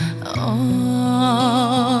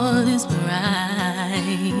 all is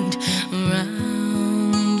bright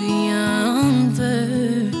round the young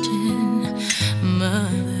virgin,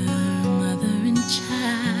 mother and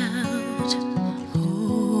child,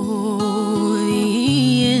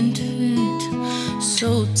 holy infant,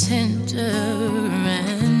 so tender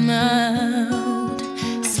and mild,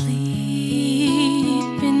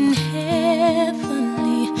 sleep in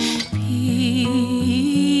heavenly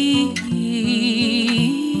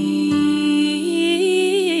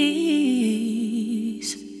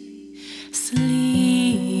peace.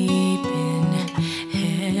 Sleep in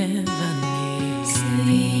heavenly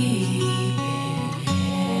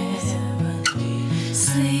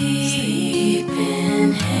sleep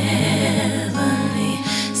in heavenly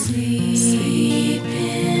sleep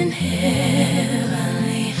in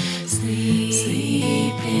heavenly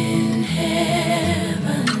sleep in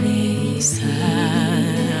heavenly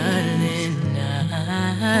silent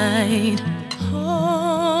night,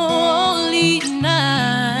 holy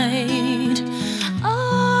night,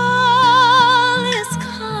 all is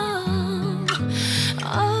calm,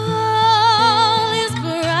 all is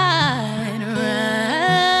bright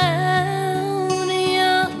round the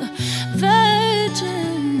young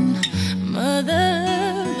virgin, mother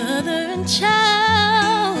and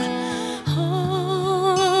child,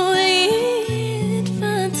 holy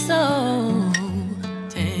infant, so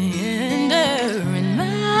tender and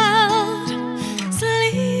mild,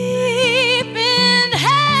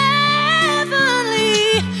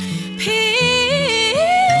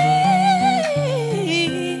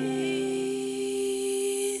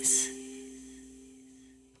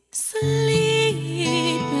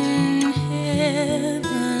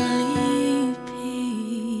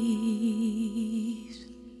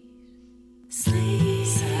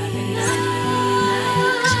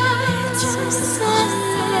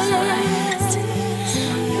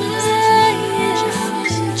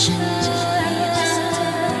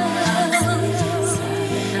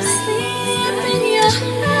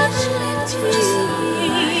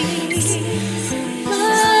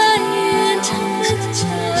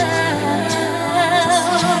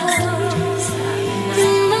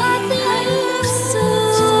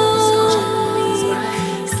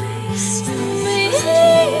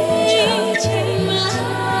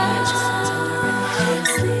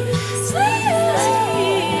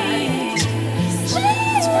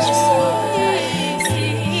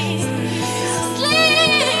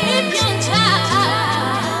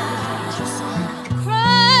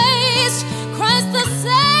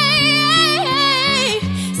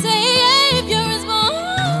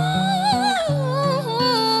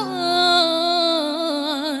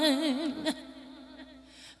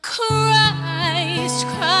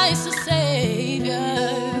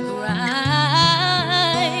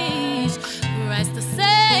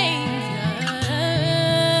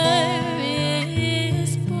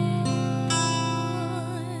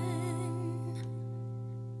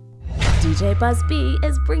 DJ Buzz B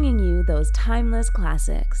is bringing you those timeless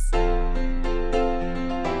classics.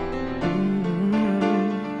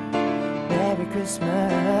 Merry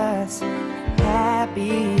Christmas,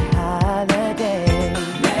 happy holiday.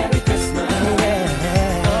 Merry Christmas,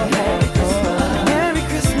 yeah. Oh, Merry Christmas, Merry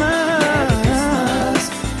Christmas,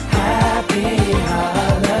 happy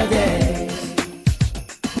holiday.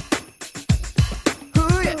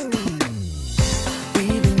 Ooh, yeah.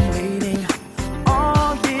 We've been waiting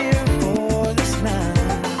all year for this night,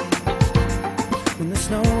 when the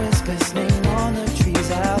snow is glistening on the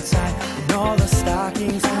trees outside, and all the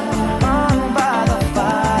stockings hung by the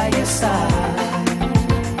fireside,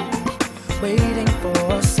 waiting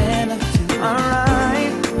for Santa to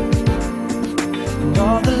arrive, and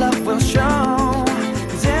all the love will show,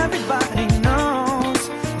 'cause everybody knows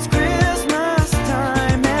it's Christmas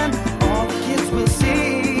time, and all the kids will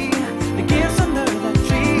see the gifts under the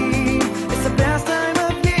tree. It's the best time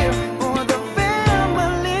of year for the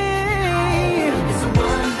family. It's a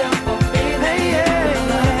wonderful feeling. Hey, yeah.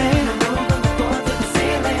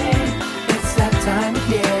 It's that time of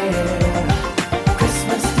year.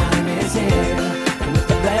 Christmas time is here, and with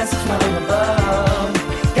the blessings from above,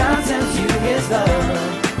 God sends you His love,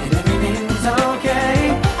 and everything's okay.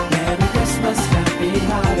 Merry Christmas, happy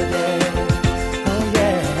holiday. Oh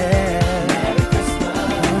yeah. Merry Christmas,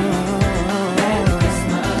 Merry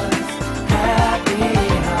Christmas, happy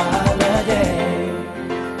holiday.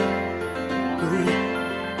 Ooh,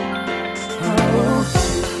 yeah. Oh,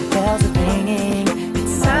 the bells are ringing.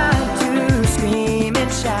 It's time to scream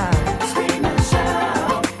and shout. Scream and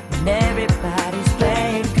shout. And everybody's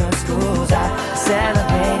playing 'cause school's out.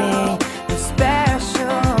 Celebrating the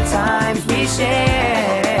special times we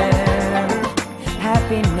share.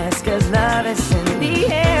 Happiness 'cause love is in the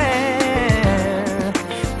air.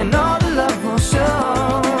 And all the love will show,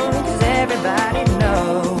 'cause everybody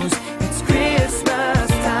knows it's Christmas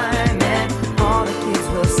time, and all the kids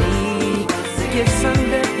will see the gifts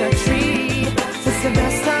under the tree. It's the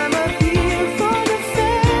best time of year for the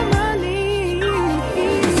family.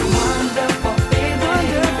 It's a wonderful feeling.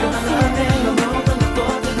 Wonderful feeling. The room from the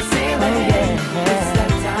floor to the ceiling. Oh yeah. It's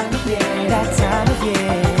that time of year. That time of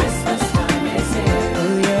year. Christmas time is here.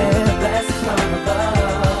 Oh yeah. The blessings from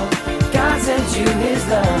above. God sent you His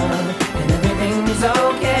love, and everything's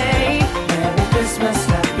okay. Merry Christmas,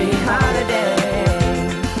 happy holiday.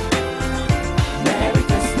 Merry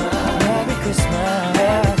Christmas, Merry Christmas,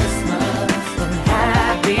 Merry Christmas, and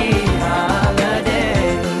happy holiday.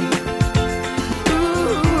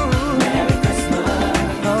 Ooh, Merry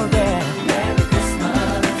Christmas, oh yeah, Merry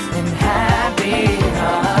Christmas, and happy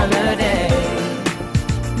holiday.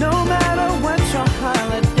 No matter what your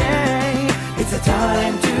holiday, it's a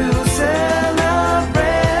time to celebrate.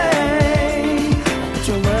 Put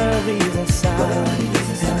your worries aside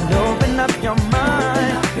and open up your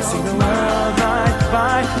mind. See the world right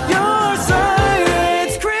by your side.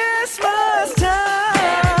 It's Christmas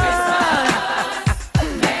time.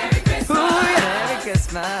 Merry Christmas. Ooh, yeah. Merry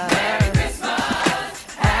Christmas. Merry Christmas.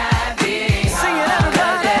 Happy Sing it,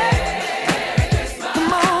 everybody.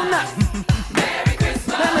 Come on now. Merry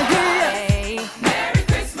Christmas. Let me hear you. Merry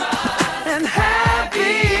Christmas. And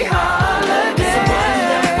happy holiday. It's a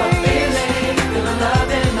wonderful feeling. Feel the love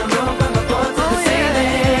in the room from the floor to the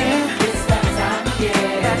ceiling. It's that time of year.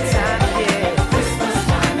 That time of year. Christmas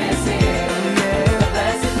time is here. The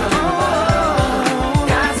blessings from above.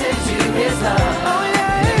 God sent you His love. Oh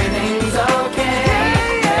yeah. Everything's okay.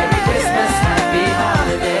 Merry Christmas, happy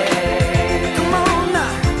holiday. Come on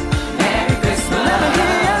now. Merry Christmas. Let me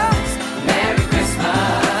hear ya. Merry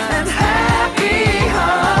Christmas and happy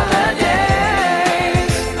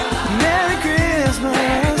holidays. Merry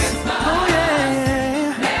Christmas. Oh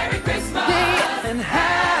yeah. Merry Christmas and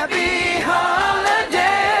happy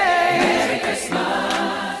holidays. Merry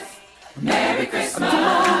Christmas. Merry Christmas. Come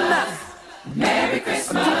on now. Merry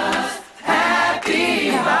Christmas. Happy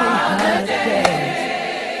holidays.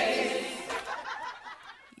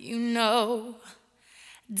 You know,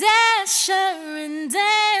 Dasher and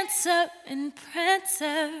Dancer and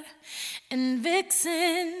Prancer and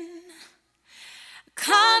Vixen,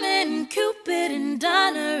 Comet and Cupid and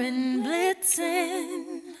Donner and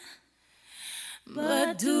Blitzen.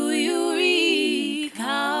 But do you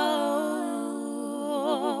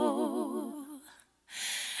recall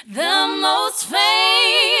the most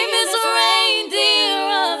famous reindeer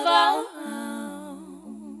of all?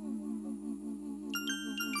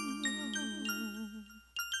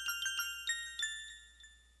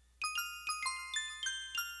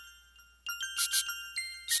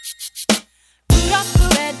 Rudolph the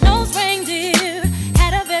red-nosed reindeer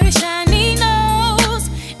had a very shiny nose,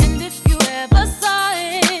 and if you ever saw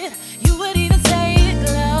it, you would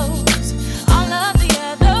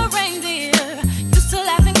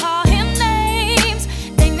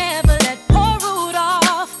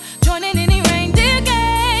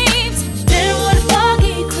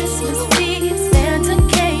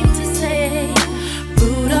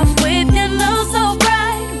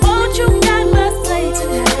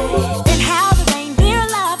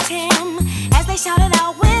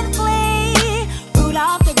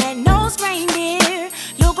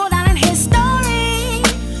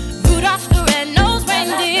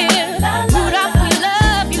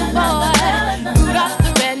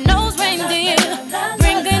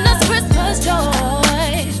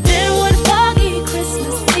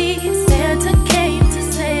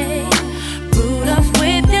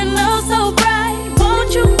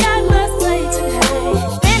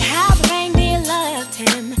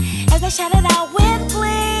shout it out with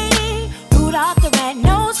glee. Rudolph the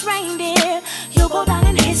red-nosed reindeer, you'll go down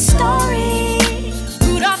in history.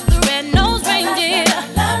 Rudolph the red-nosed reindeer,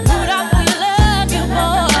 Rudolph, we love you,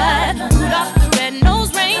 boy. Rudolph the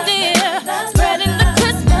red-nosed reindeer, spreading the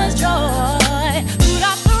Christmas joy.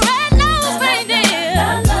 Rudolph the red-nosed reindeer,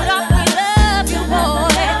 Rudolph, we love you,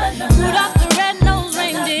 boy. Rudolph the red-nosed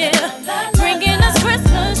reindeer, bringing us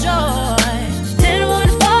Christmas joy. Then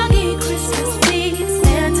one foggy Christmas Eve,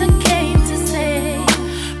 Santa came to say,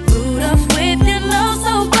 Rudolph, with your nose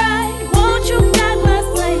so bright, won't you guide my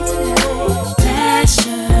sleigh today?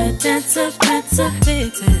 Dasher, Dancer, Prancer,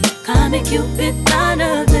 Vixen, Comet, Cupid,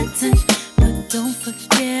 Donner, Blitzen, but don't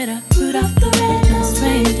forget Rudolph the red-nosed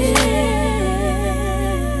reindeer.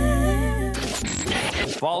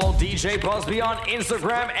 Follow DJ Busby on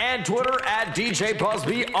Instagram and Twitter at DJ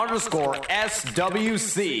Busby_SWC.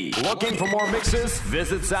 Looking for more mixes?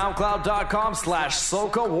 Visit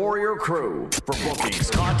SoundCloud.com/Soca Warrior Crew. For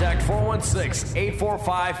bookings, contact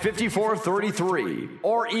 416-845-5433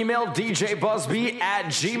 or email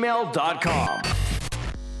djbusby@gmail.com.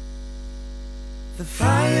 The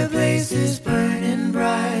fireplace is burning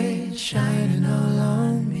bright, shining all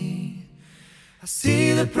on me. I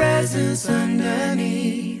see the presents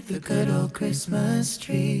underneath the good old Christmas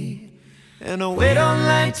tree. And I wait all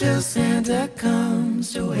night till Santa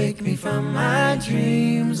comes to wake me from my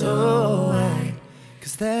dreams. Oh, why?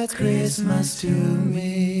 'Cause that's Christmas to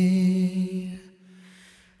me.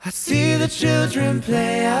 I see the children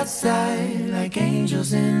play outside like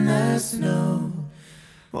angels in the snow,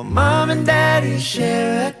 while Mom and Daddy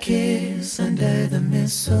share a kiss under the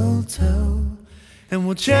mistletoe. And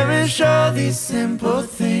we'll cherish all these simple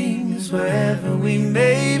things wherever we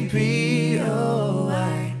may be. Oh,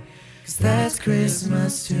 why? 'Cause that's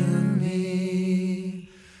Christmas to me.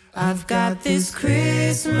 I've got this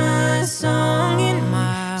Christmas song in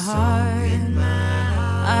my heart.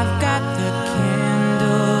 I've got the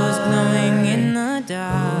candles glowing in the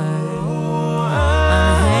dark.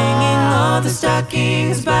 I'm hanging all the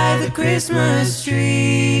stockings by the Christmas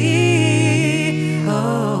tree.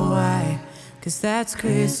 Oh, why? 'Cause that's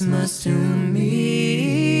Christmas to me.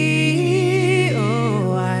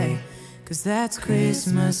 Oh, why? 'Cause that's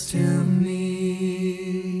Christmas to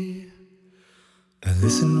me. I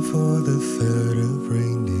listen for the third of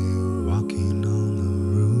reindeer walking on the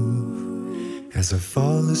roof. As I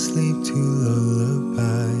fall asleep to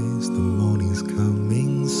lullabies, the morning's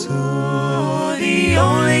coming soon. Oh, the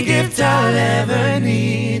only gift I'll ever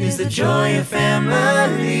need is the joy of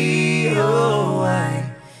family. Oh, why?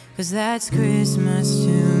 'Cause that's Christmas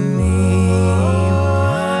to me.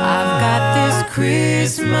 I've got this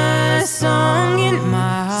Christmas song in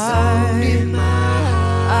my heart.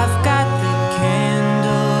 I've got the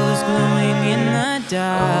candles glowing in the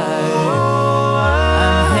dark.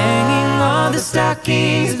 I'm hanging all the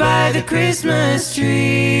stockings by the Christmas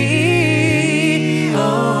tree.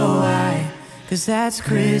 Oh, why? 'Cause that's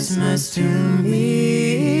Christmas to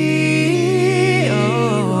me.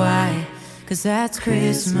 Oh, why? 'Cause that's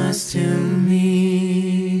Christmas to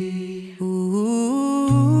me. Oh,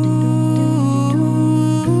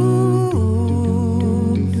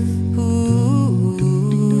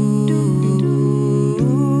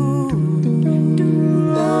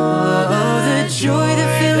 the joy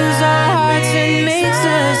that fills our hearts and makes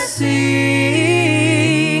us sing.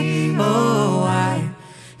 Oh, why?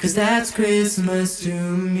 'Cause that's Christmas to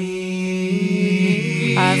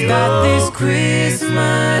me. I've got this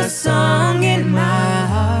Christmas song in my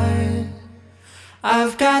heart.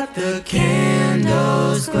 I've got the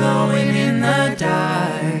candles glowing in the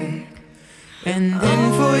dark. And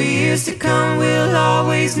then for years to come we'll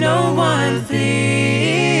always know one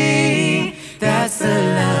thing. That's the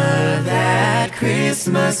love that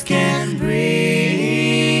Christmas can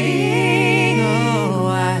bring. Oh,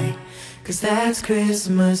 why? 'Cause that's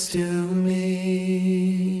Christmas to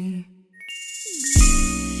me.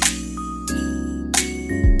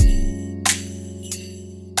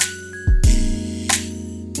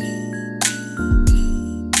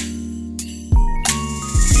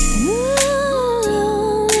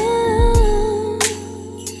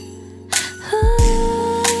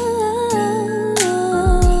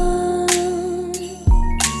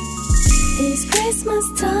 It's Christmas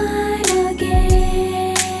time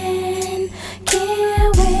again.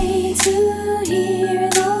 Can't wait to hear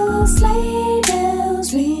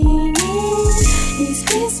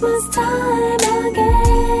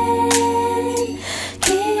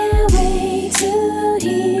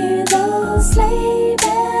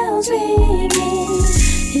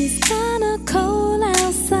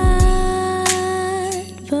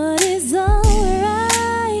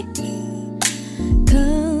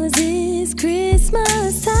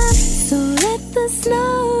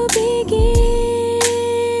snow begin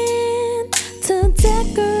to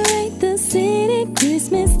decorate the city.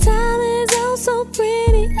 Christmas time is oh so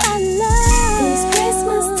pretty. I love it's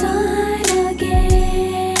Christmas time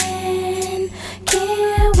again.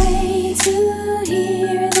 Can't wait to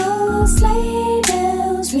hear those sleigh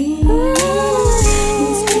bells ring.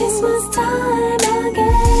 It's Christmas time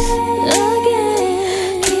again.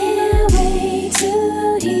 Can't wait to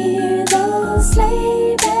hear those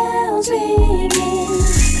sleigh bells ringing.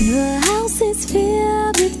 The house is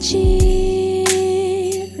filled with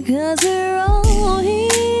cheer, 'cause we're all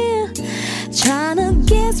here trying to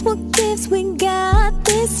guess what gifts we got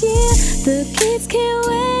this year. The kids can't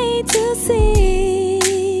wait to see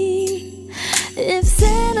if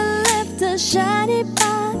Santa left a shiny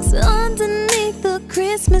box underneath the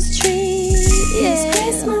Christmas tree. It's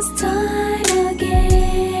Christmas time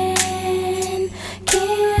again.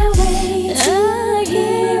 Can't wait to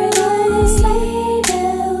hear those sleigh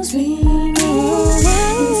bells ring.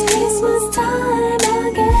 It's Christmas time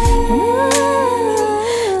again.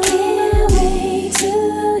 Can't wait to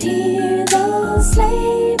hear those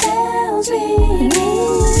sleigh bells ring.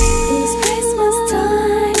 It's Christmas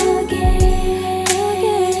time again.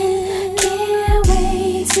 Can't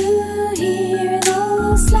wait to hear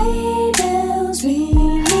those sleigh bells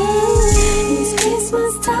ring. It's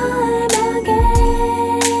Christmas time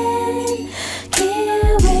again.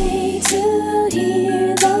 Can't wait to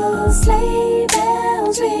hear those sleigh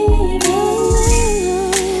bells ring.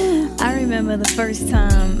 I remember the first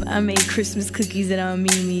time I made Christmas cookies at Aunt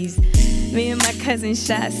Mimi's. Me and my cousin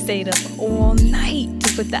Shot stayed up all night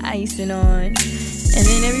to put the icing on. And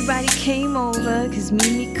then everybody came over, 'cause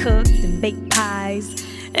Mimi cooked and baked pies.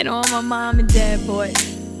 And all my mom and dad bought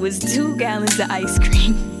was 2 gallons of ice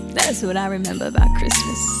cream. That's what I remember about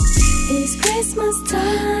Christmas. It's Christmas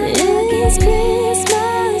time. It's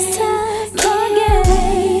Christmas time. Can't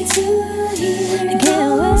wait to hear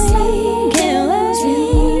those sleigh bells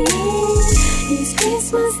ring. It's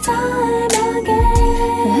Christmas time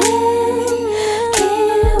again.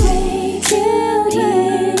 Can't wait to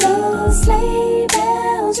hear those sleigh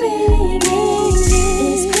bells ring.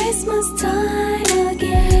 It's Christmas time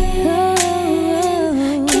again.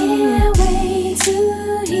 Can't wait to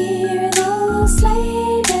hear those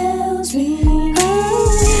sleigh bells ring.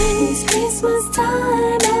 It's Christmas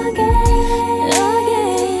time again.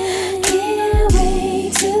 Can't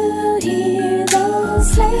wait to hear those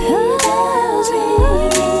sleigh bells ring.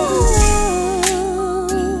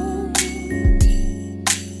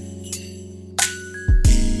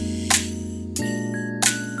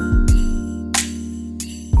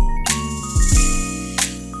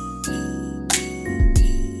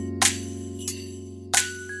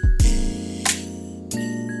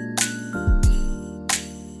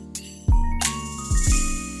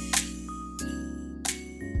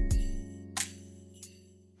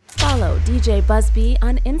 Follow DJ Busby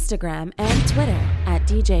on Instagram and Twitter at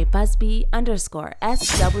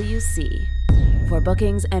DJ_Busby_SWC. For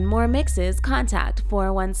bookings and more mixes, contact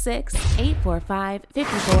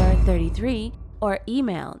 416-845-5433 or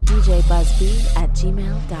email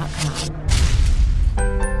djbusby@gmail.com.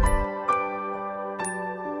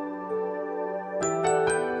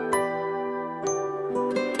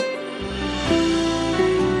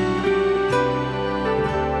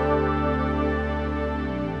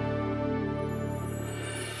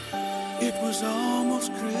 It was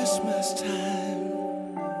almost Christmas time,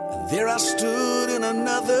 and there I stood in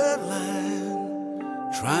another line,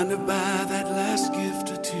 trying to buy that last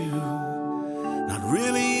gift or two. Not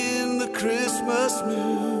really in the Christmas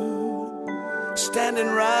mood. Standing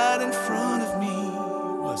right in front of me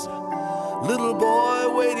was a little boy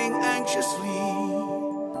waiting anxiously,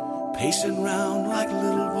 pacing round like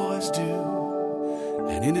little boys do,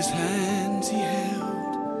 and in his hands he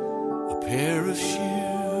held a pair of shoes.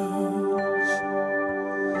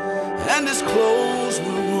 And his clothes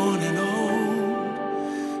were worn and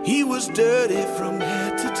old. He was dirty from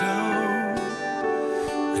head to toe.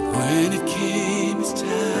 And when it came his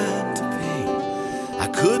time to pay, I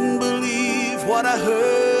couldn't believe what I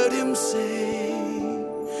heard him say.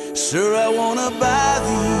 Sir, I wanna buy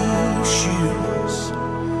these shoes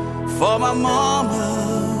for my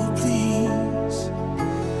mama, please.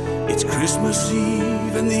 It's Christmas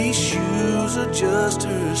Eve and these shoes are just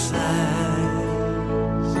her size.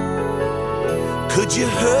 Could you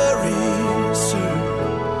hurry, sir?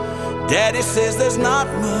 Daddy says there's not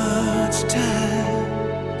much time.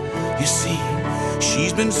 You see,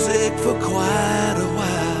 she's been sick for quite a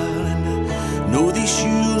while, and I know these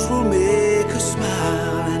shoes will make her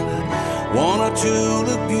smile, and I want her to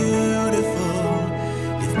look beautiful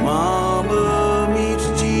if Mama meets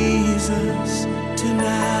Jesus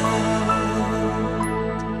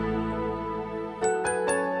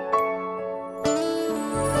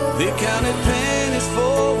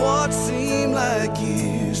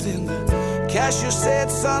cashier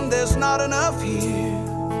said, son, there's not enough here.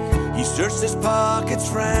 He searched his pockets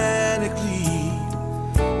frantically.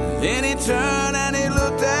 Then he turned and he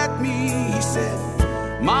looked at me. He said,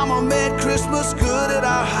 Mama made Christmas good at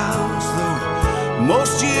our house, though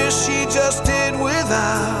most years she just did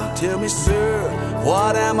without. Tell me, sir,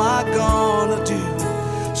 what am I gonna do?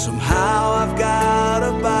 Somehow I've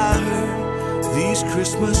gotta buy her these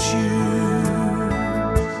Christmas shoes.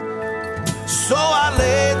 So I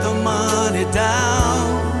laid the money down.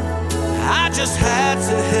 I just had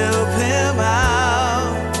to help him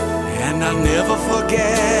out. And I'll never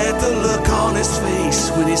forget the look on his face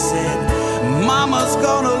when he said, Mama's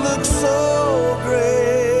gonna look so great.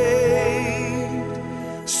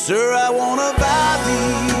 Sir, I wanna buy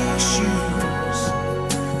these shoes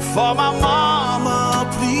for my mama,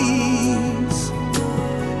 please.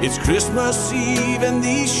 It's Christmas Eve and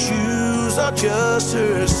these shoes are just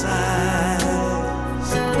her size.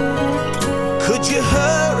 Could you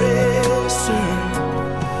hurry, sir?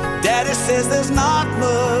 Daddy says there's not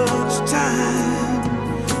much time.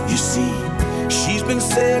 You see, she's been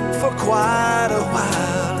sick for quite a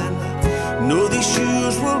while, and I know these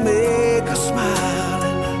shoes will make her smile,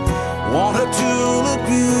 and I want her to look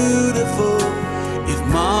beautiful if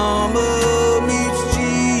Mama meets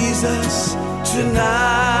Jesus tonight.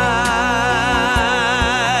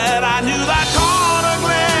 I knew I caught a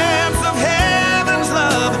glimpse of heaven's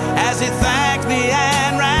love as he thanked me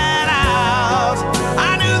and ran out.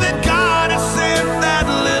 I knew that God had sent that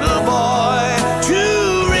little boy to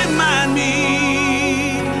remind me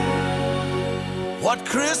what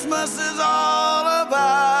Christmas is all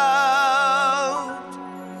about.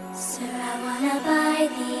 Sir, I wanna buy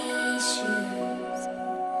these shoes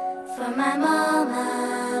for my mama,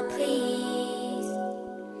 please.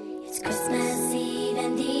 It's Christmas Eve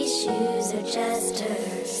and these shoes are just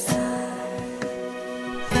her size.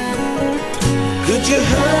 Could you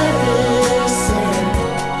hurry, sir?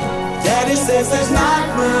 Daddy says there's not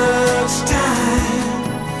much time.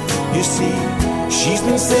 You see, she's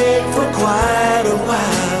been sick for quite a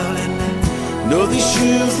while, and I know these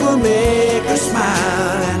shoes will make her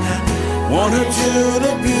smile, and I want her to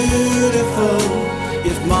look beautiful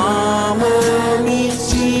if Mama meets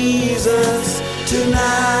Jesus tonight.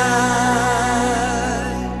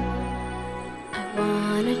 I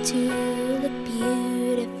want her to look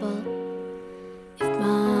beautiful if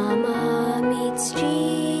Mama meets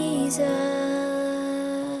Jesus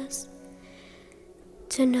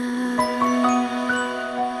tonight.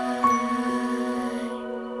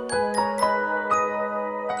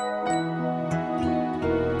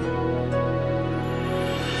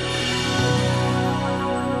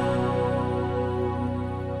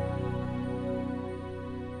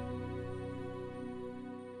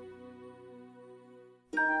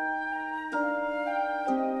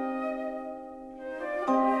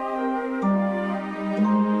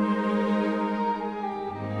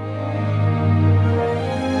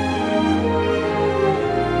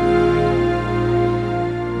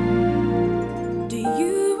 Do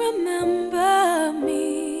you remember me?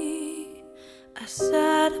 I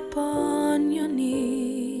sat upon your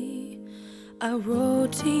knee. I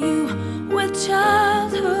wrote to you with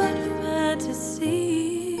childhood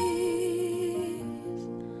fantasies.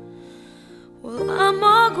 Well, I'm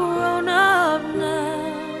all grown up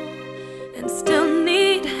now and still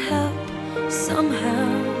need help somehow.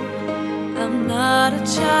 I'm not a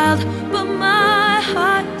child, but my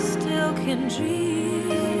heart still can dream.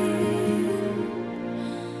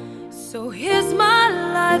 So here's my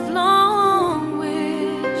lifelong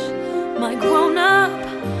wish, my grown-up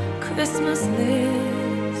Christmas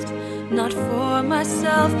list. Not for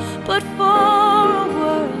myself, but for a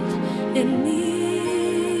world in need.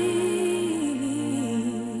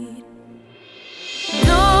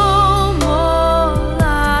 No more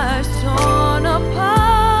lives torn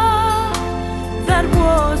apart. That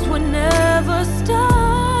wars would never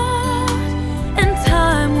start, and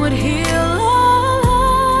time would heal all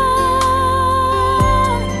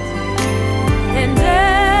hearts, and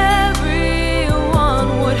everyone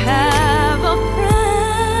would have a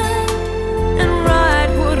friend, and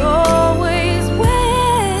right would always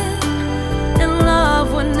win, and love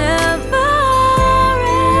would never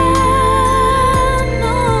end.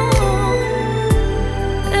 No,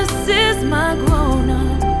 this is my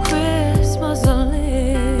grown-up Christmas list.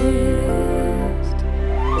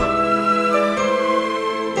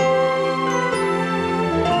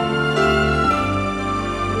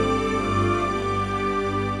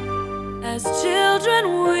 As children,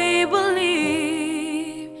 we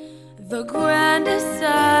believe the grandest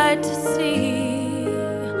sight to see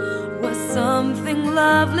was something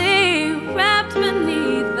lovely wrapped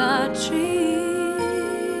beneath a tree.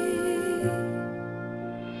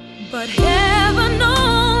 But heaven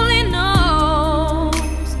only knows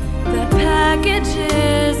that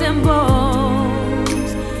packages and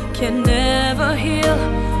bones can never heal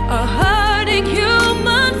a hurting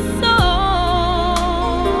human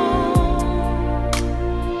soul.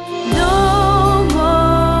 No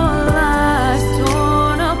more lives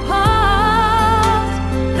torn apart.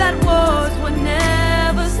 That wars would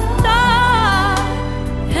never stop,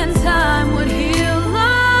 and time would heal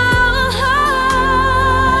all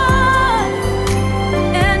hearts,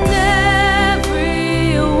 and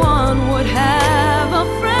everyone would have a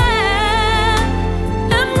friend,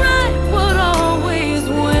 and right would always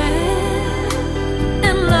win,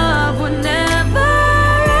 and love would never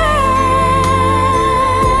end.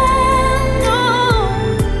 No,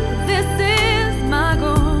 this is my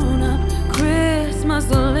grown-up Christmas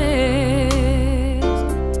list.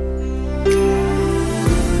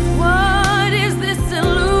 What is this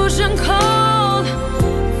illusion called?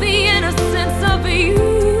 The innocence of you.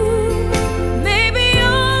 Maybe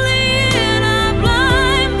only in our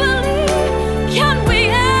blind belief can we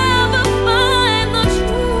ever find the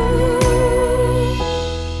truth.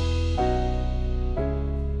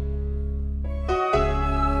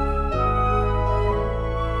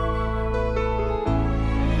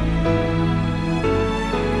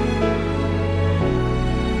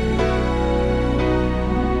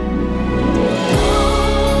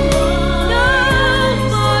 No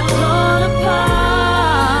more torn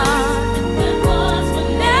apart, and wars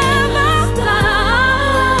will never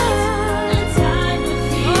stop, and time will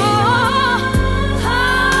heal all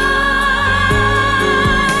hearts.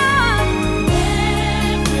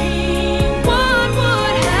 Everyone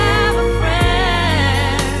would have a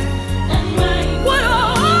friend, and right would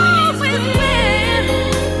always win.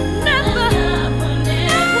 Never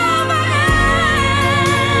end.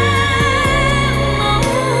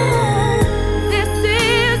 This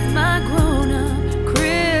is my grown-up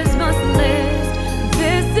Christmas list.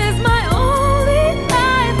 This is my only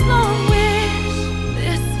lifelong wish.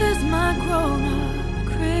 This is my grown-up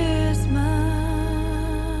Christmas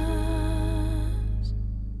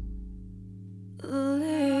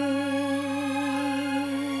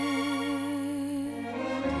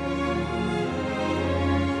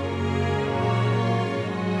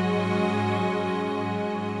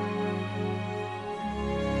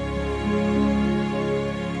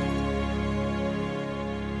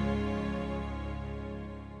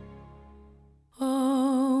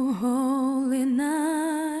Oh, holy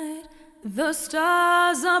night, the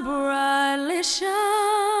stars are brightly shining.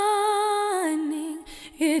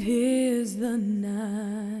 It is the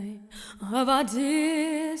night of our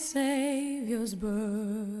dear Savior's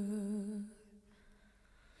birth.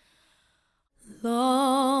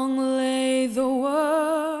 Long lay the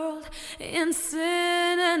world in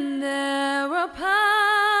sin and error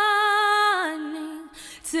pining,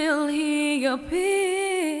 till he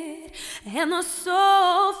appeared and the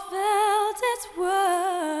soul felt its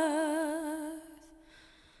worth.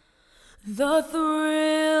 The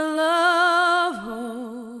thrill of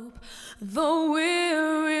hope, the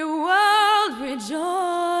weary world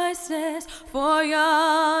rejoices, for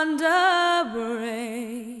yonder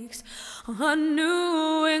breaks a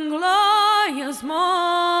new and glorious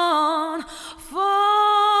morn. Fall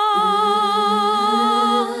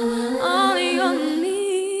on your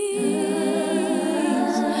knees,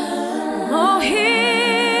 oh,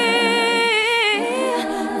 hear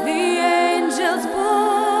the angels'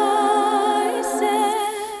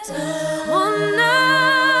 voices. On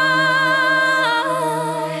night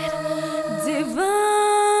divine,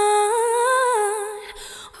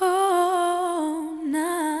 oh,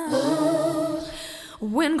 night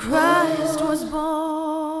when Christ was born.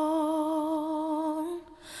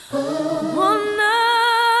 One night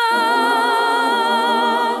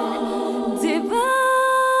divine,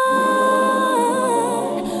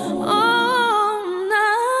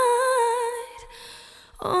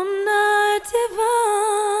 all night divine.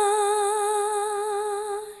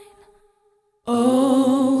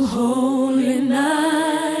 Oh, holy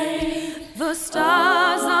night, the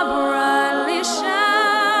stars are brightly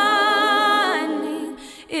shining.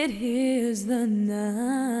 It is the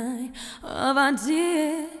night of our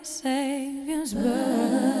dear Savior's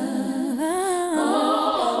birth. Oh,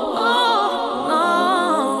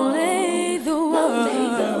 long lay the world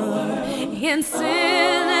in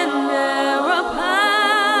sin and error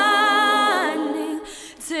pining,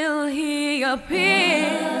 till he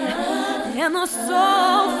appeared and the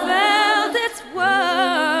soul felt its worth.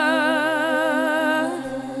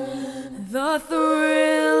 The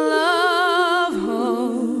thrill of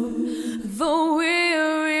hope, the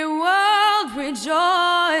weary world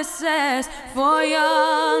rejoices. says, for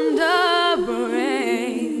yonder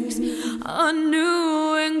breaks a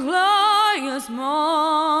new and glorious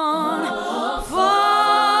morn. Fall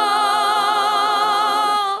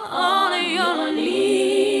on your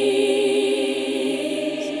knees.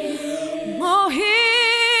 Oh, hear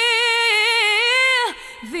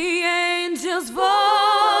the angels' voices.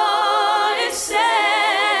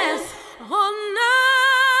 Oh,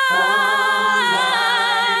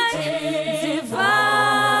 night divine.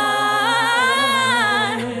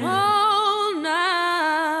 Oh, night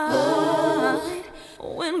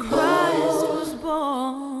when Christ was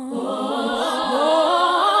born.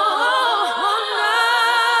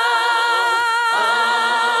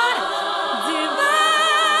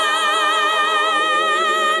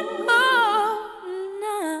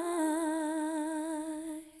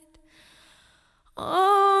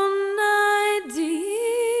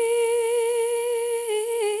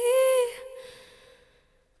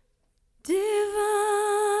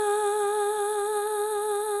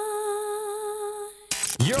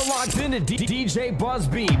 You're locked into DJ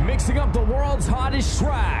Busby, mixing up the world's hottest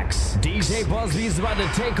tracks. DJ Busby is about to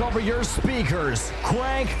take over your speakers.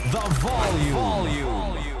 Crank the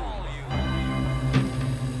volume.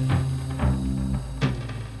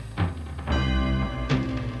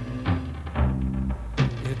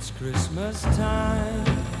 It's Christmas time.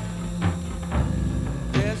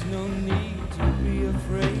 There's no need to be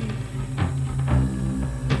afraid.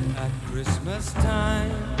 At Christmas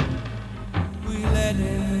time, we let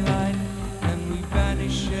in light and we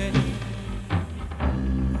banish shade.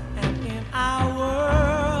 And in our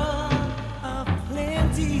world of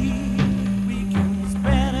plenty, we can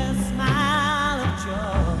spread a smile of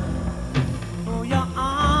joy. Throw your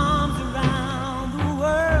arms around the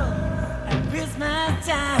world at Christmas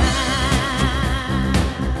time.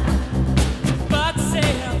 But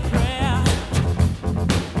say a prayer,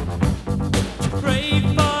 pray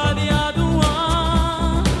for the other ones.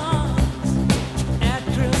 At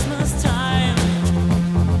Christmas time,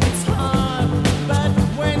 it's hard, but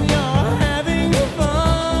when you're having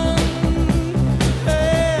fun,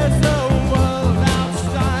 there's a world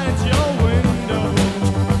outside your window,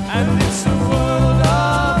 and it's a world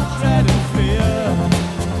of dread and fear,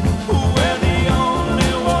 where the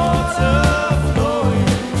only water flowing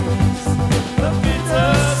is the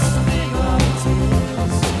bitter sting of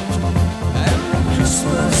tears, and the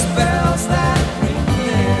Christmas bells that ring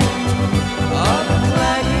there are the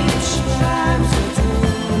clanging chimes of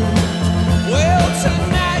doom. Well,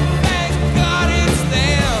 tonight, thank God it's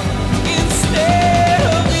them instead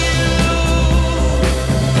of you.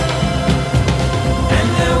 And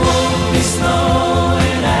there won't be snow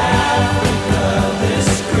in Africa this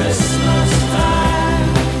Christmas time.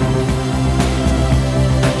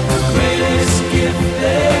 The greatest gift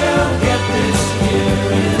they'll get this year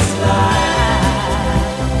is life.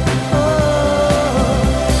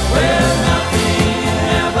 Where nothing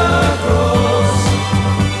ever grows,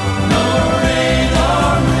 no rain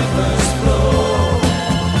or rivers flow.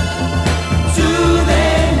 Do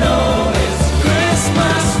they know it's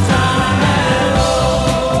Christmas time at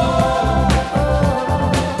all?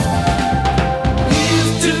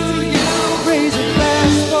 Here's to you, raise a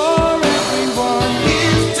glass for everyone.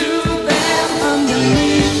 Here's to them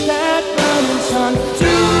underneath that burning sun.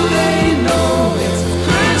 Do they know it's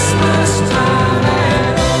Christmas time at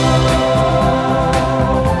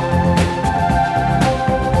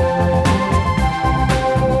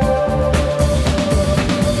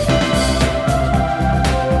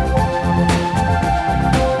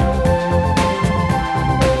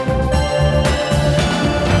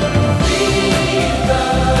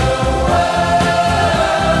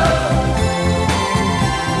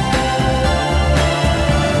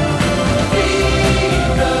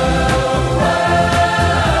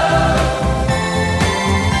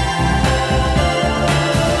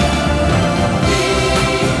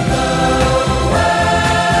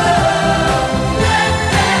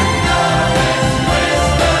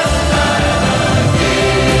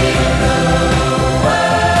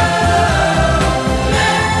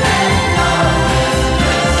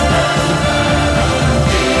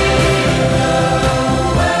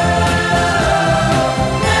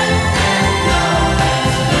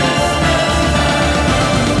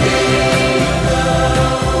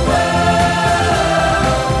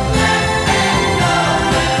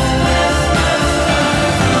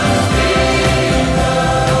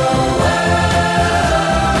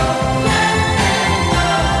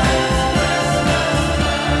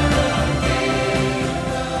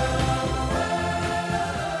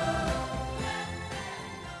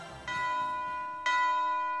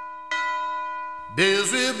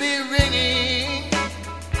bells will be ringing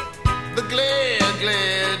glad,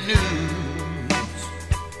 glad news.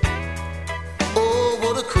 Oh,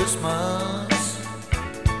 what a Christmas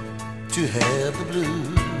to have the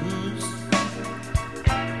blues.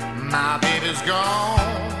 My baby's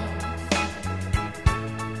gone.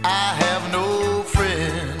 I have no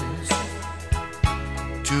friends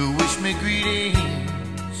to wish me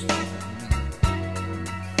greetings.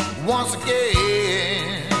 Once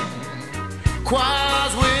again,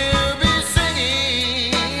 choirs will be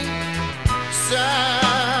singing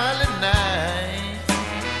silent night,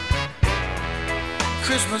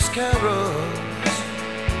 Christmas carols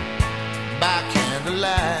by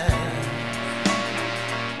candlelight.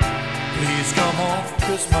 Please come home for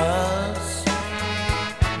Christmas.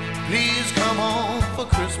 Please come home for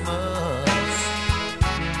Christmas.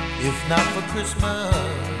 If not for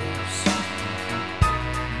Christmas,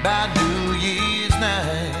 by New Year's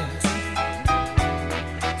night.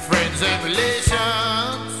 Friends and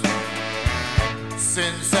relations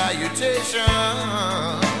send salutations.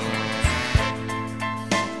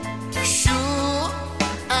 Sure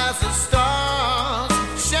as the stars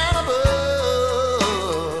shine above.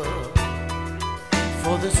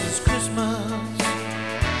 For this is Christmas,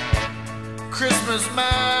 Christmas,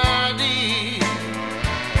 my dear,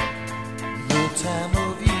 the time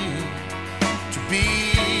of year to be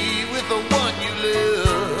with the one you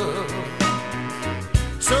love.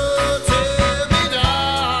 So tell me,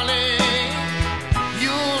 darling,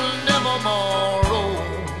 you'll never more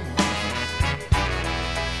roam.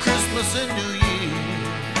 Christmas and New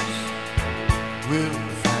Year's will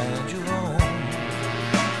find you home.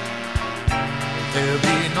 There'll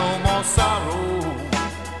be no more sorrow,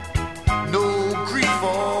 no grief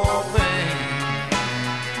or pain,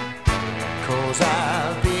 'cause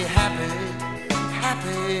I'll be happy,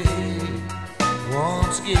 happy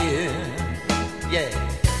once again, yeah.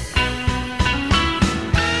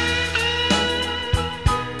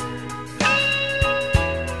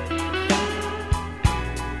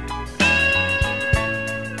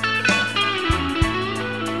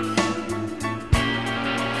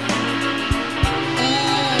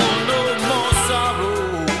 Ooh, no more sorrow,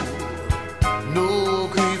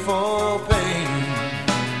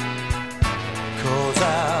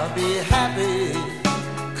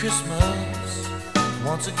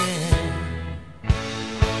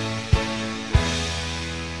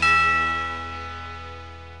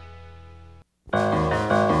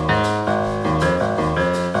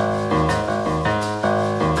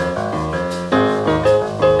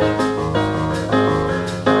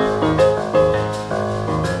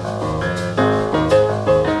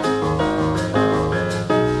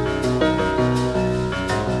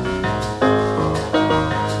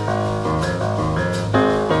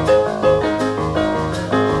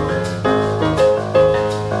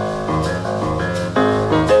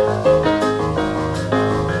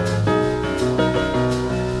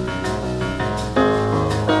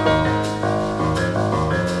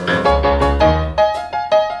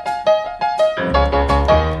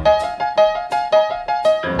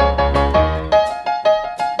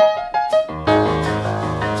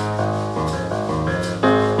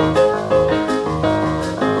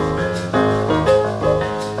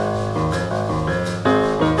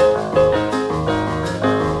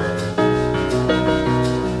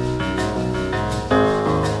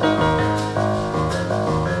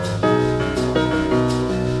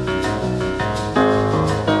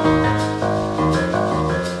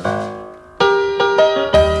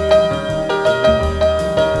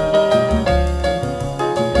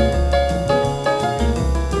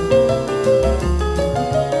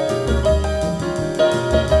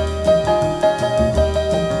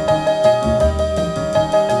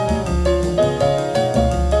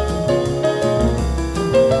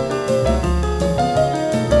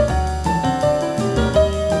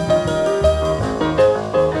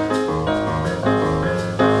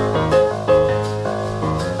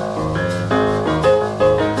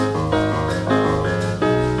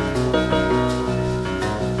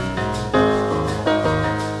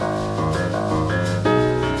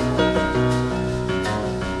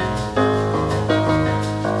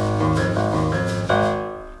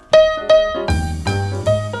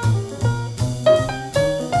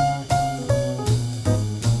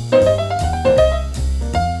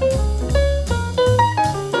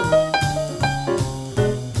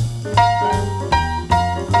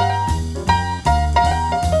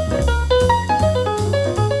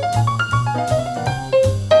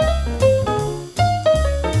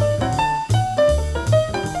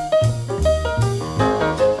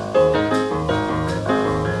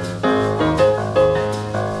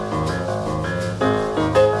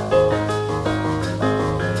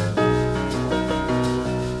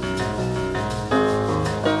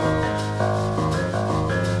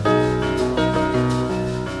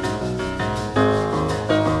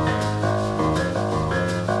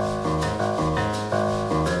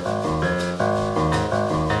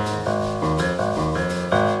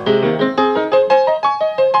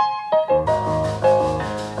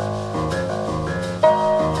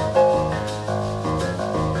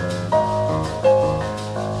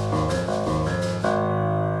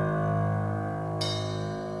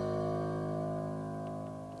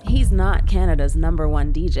 Canada's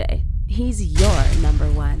 #1 DJ. He's your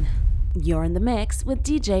 #1. You're in the mix with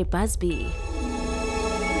DJ Busby.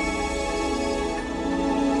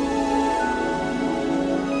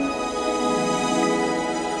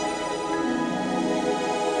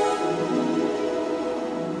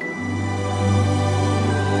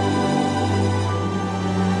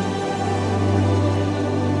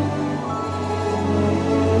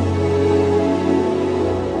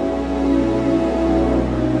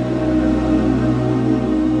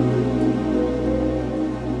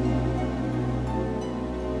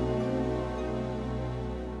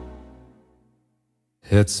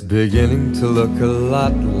 It's beginning to look a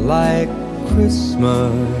lot like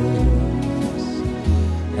Christmas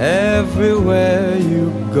everywhere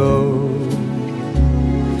you go.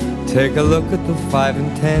 Take a look at the 5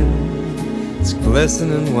 and 10. It's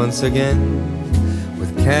glistening once again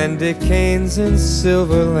with candy canes and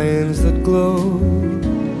silver lanes that glow.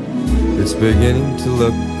 It's beginning to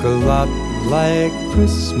look a lot like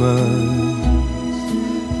Christmas.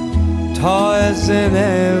 Toys in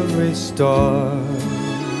every store.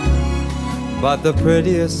 But the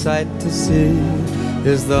prettiest sight to see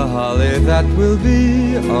is the holly that will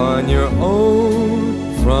be on your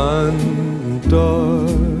own front door.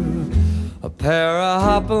 A pair of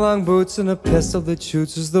hop-along boots and a pistol that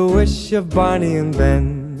shoots is the wish of Barney and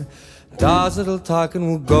Ben. Dolls that'll talk and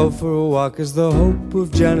will go for a walk is the hope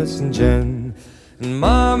of Janice and Jen. And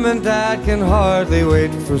Mom and Dad can hardly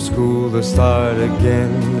wait for school to start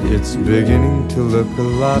again. It's beginning to look a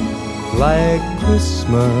lot like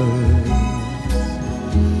Christmas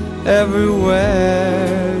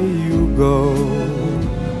everywhere you go.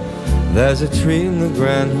 There's a tree in the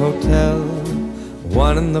Grand Hotel,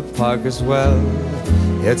 one in the park as well.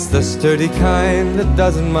 It's the sturdy kind that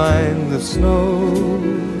doesn't mind the snow.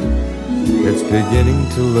 It's beginning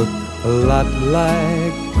to look a lot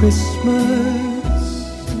like Christmas.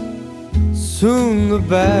 Soon the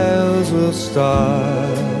bells will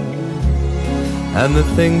start, and the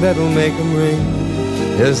thing that'll make them ring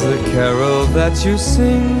is the carol that you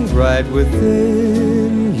sing right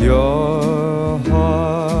within your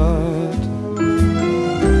heart.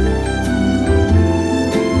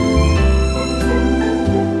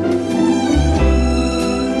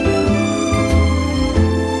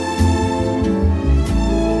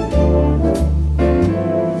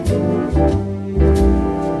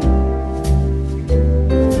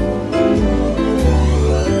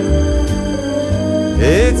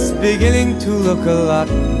 It's beginning to look a lot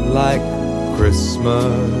like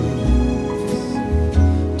Christmas.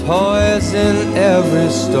 Toys in every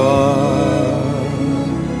store.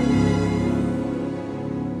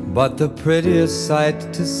 But the prettiest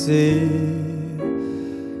sight to see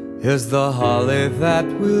is the holly that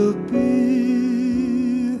will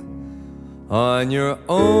be on your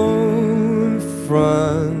own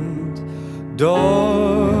front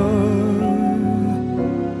door.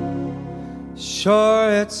 Sure,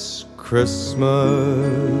 it's Christmas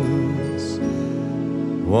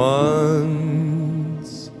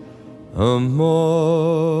once more.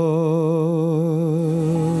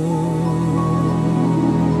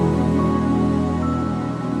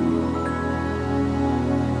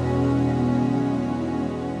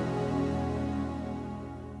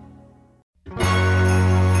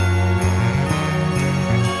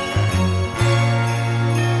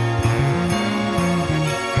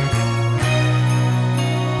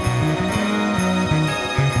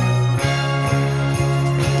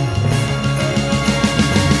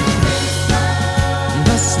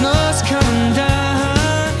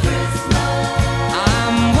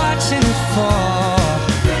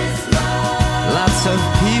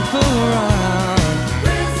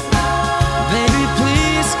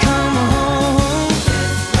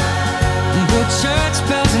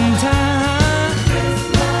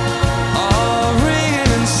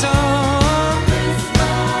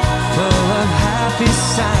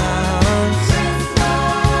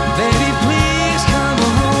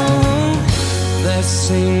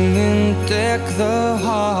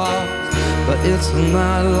 It's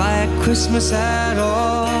not like Christmas at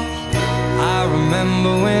all. I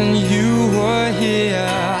remember when you were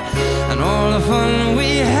here and all the fun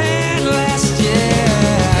we had last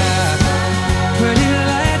year. Pretty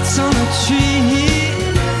lights on the tree,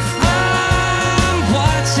 I'm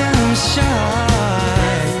watching them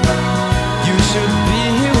shine. You should be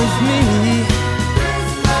here with me.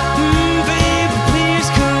 Baby, please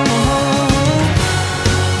come home.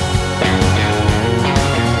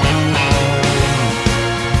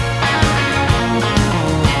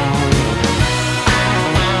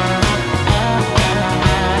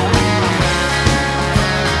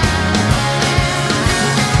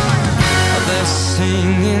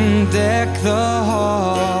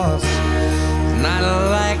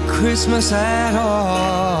 Christmas at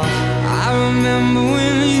all. I remember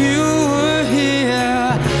when you were here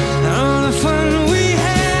and all the fun we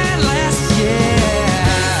had last year.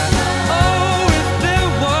 Oh, if there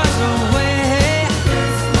was a way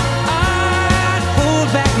I'd hold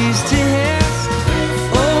back these tears.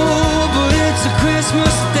 Oh, but it's a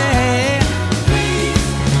Christmas day.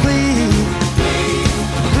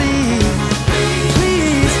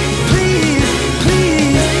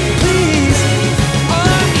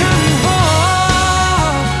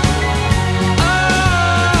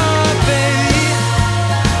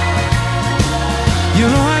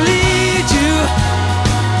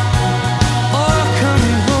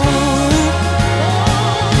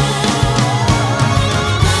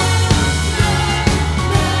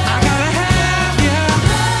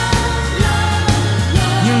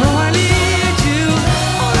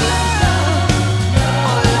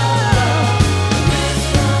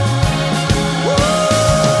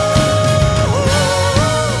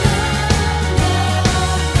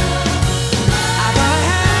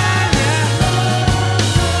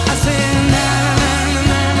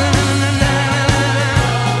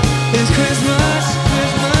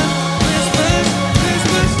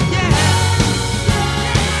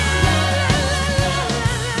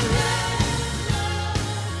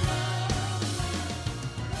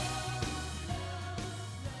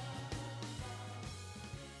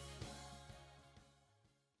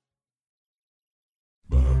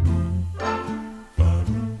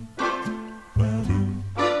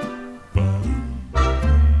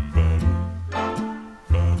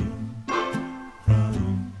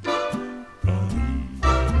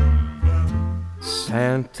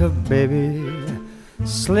 Santa baby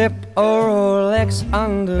slipped a Rolex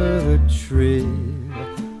under the tree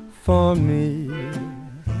for me.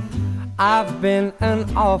 I've been an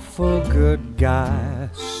awful good guy,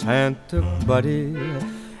 Santa buddy,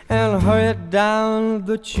 and hurried down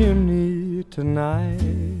the chimney tonight.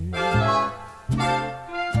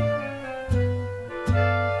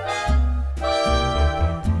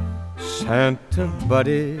 Santa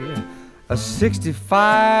buddy, a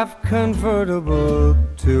 65 convertible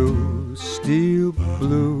to steel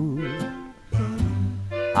blue.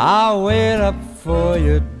 I'll wait up for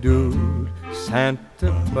you, dude,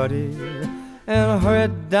 Santa buddy, and hurry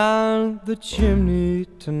down the chimney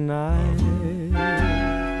tonight.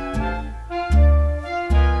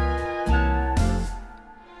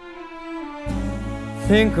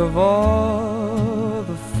 Think of all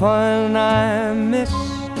the fun I missed.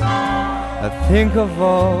 I think of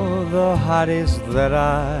all the hotties that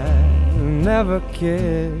I never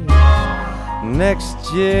kissed.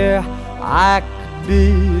 Next year I could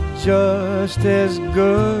be just as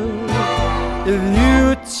good if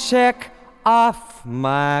you check off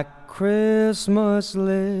my Christmas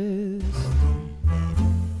list.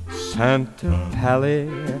 Santa Pally,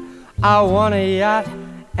 I want a yacht,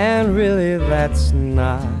 and really that's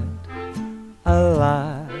not a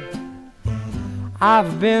lie.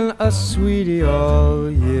 I've been a sweetie all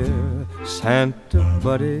year, Santa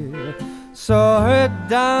buddy, so hurry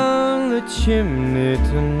down the chimney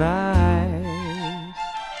tonight.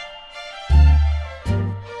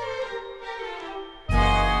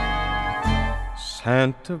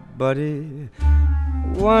 Santa buddy,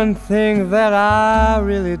 one thing that I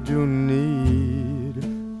really do need,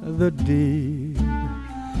 the deed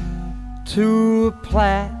to a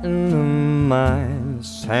platinum mine,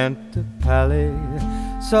 Santa Pally,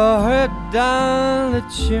 so hurry down the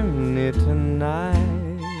chimney tonight.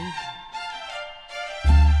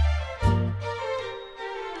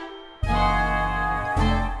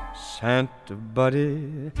 Santa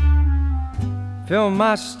buddy, fill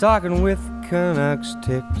my stocking with Canucks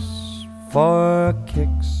ticks for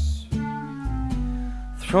kicks.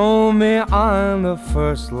 Throw me on the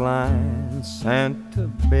first line, Santa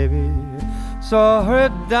baby, so hurry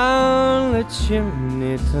down the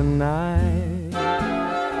chimney tonight.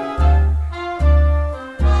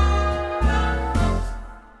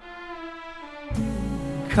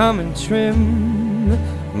 Come and trim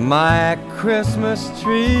my Christmas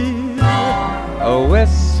tree with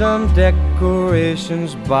some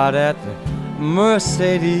decorations bought at the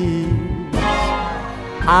Mercedes.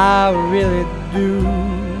 I really do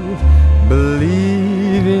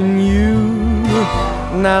believe in you.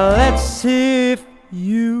 Now let's see if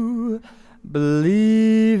you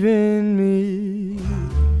believe in me.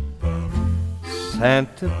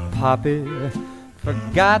 Santa Poppy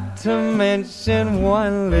forgot to mention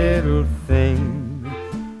one little thing.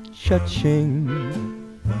 Cha-ching.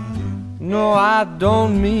 No, I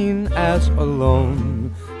don't mean as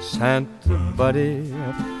alone, Santa buddy,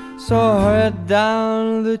 so hurry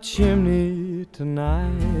down the chimney tonight.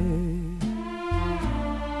 tonight.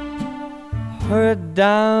 Hurry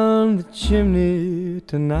down the chimney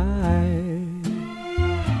tonight.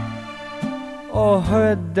 Oh,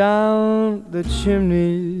 hurry down the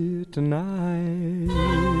chimney tonight.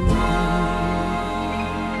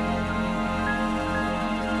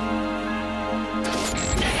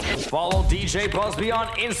 Follow DJ Busby on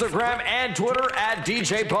Instagram and Twitter at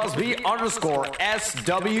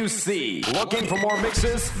DJ_Busby_SWC. Looking for more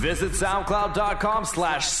mixes? Visit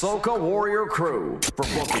SoundCloud.com/Soca Warrior Crew. For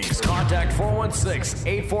bookings, contact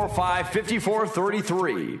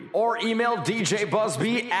 416-845-5433 or email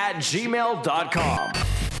DJBusby@gmail.com.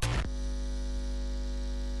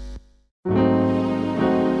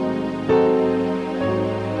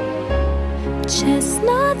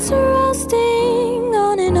 Chestnuts roasting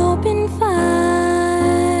on an open fire,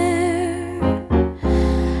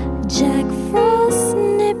 Jack Frost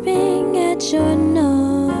nipping at your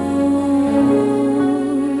nose,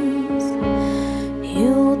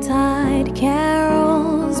 Yuletide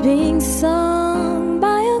carols being sung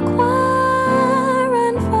by a choir,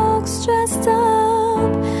 and folks dressed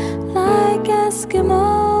up like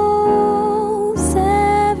Eskimos.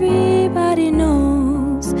 Everybody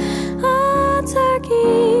knows a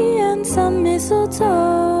turkey and some mistletoe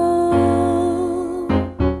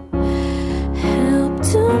help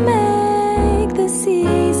to make the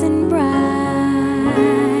season bright.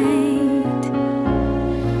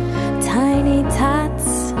 Tiny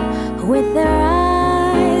tots with their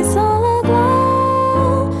eyes all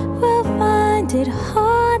aglow will find it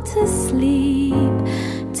hard to sleep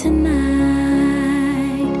tonight.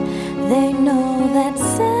 They know that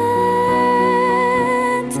Santa's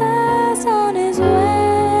on his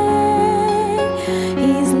way.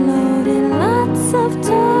 He's loaded lots of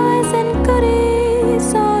toys and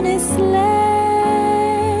goodies on his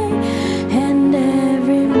sleigh, and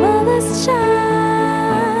every mother's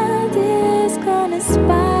child is gonna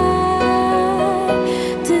spy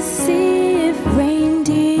to see if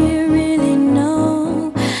reindeer really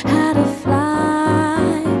know how to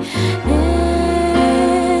fly.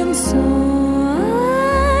 And so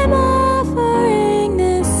I'm offering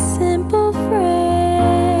this simple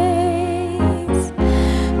phrase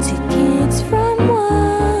to kids from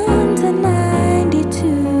 1 to 92.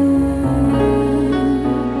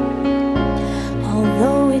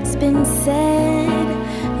 Although it's been said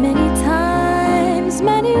many times,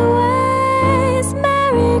 many ways,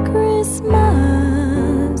 Merry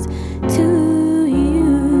Christmas to you.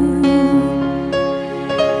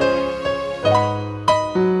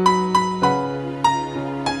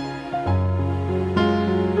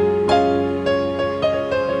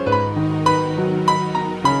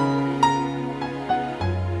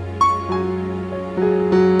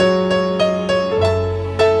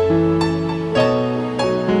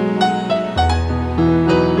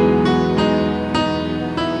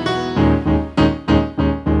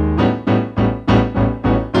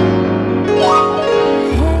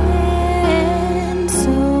 And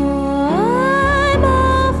so I'm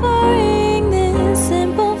offering this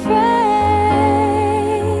simple phrase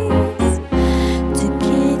to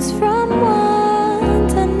kids from 1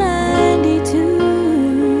 to 92.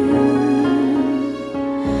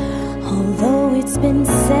 Although it's been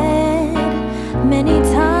said many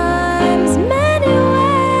times, many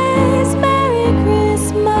ways, Merry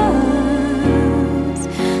Christmas,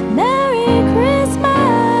 Merry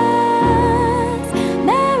Christmas,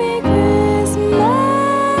 Merry Christmas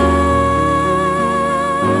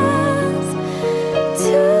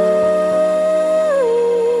to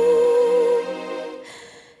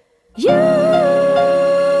you.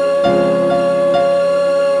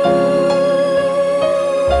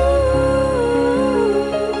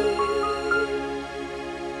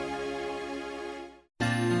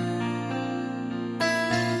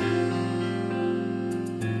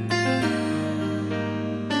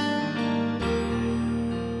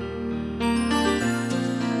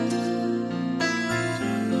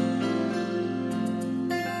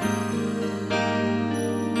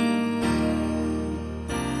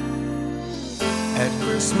 At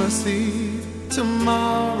Christmas Eve,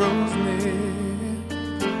 tomorrow's near.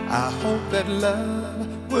 I hope that love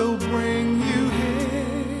will bring you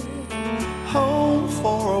here, home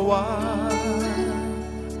for a while.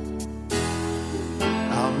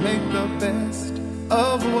 I'll make the best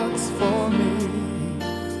of what's for me,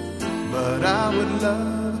 but I would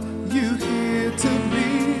love you here to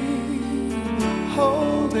be,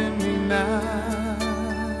 holding me now.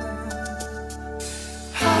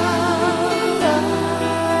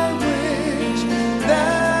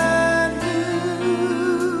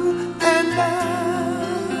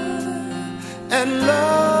 And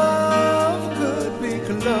love could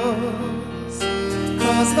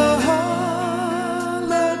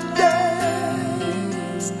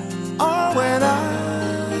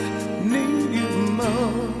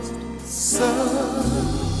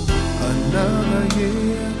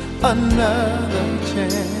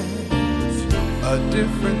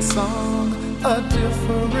different song, a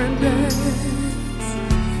different dance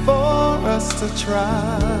for us to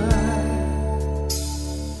try.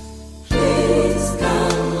 Please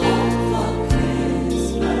come home for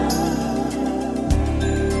Christmas.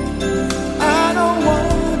 I don't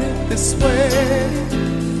want it this way.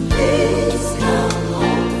 Please come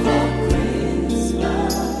home for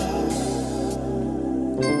Christmas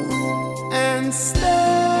and stay.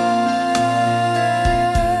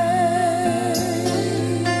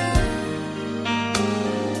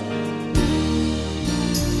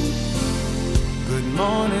 Good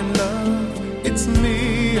morning, love, it's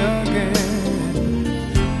me again.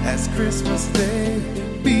 As Christmas Day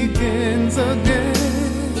begins again,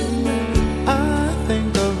 I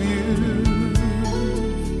think of you.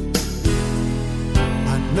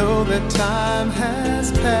 I know that time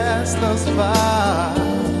has passed us by.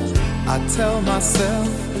 I tell myself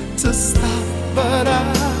to stop, but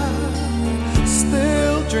I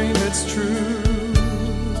still dream it's true.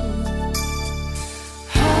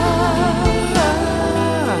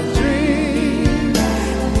 I dream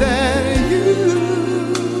that you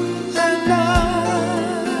and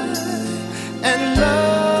and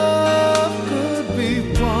love could be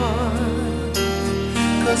one.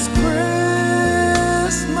 'Cause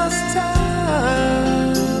Christmas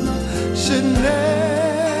time should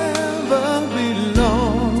never be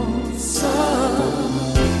lonesome.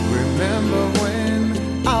 Remember when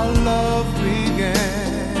our love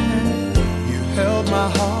began? You held my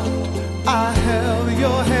heart, I held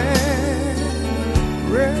your hand,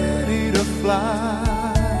 ready to fly.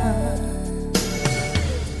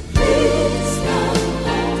 Please come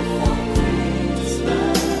home for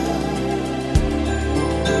Christmas.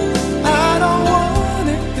 I don't want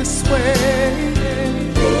it this way.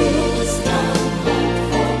 Please come home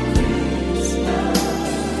for Christmas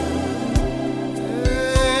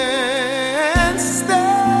and stay.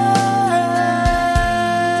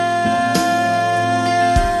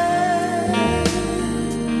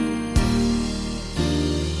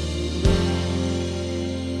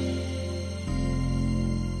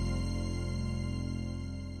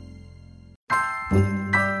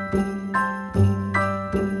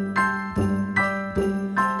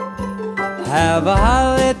 Have a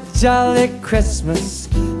holly jolly Christmas,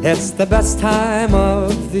 it's the best time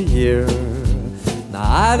of the year. Now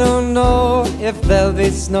I don't know if there'll be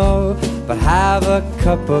snow, but have a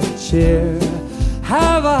cup of cheer.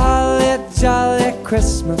 Have a holly jolly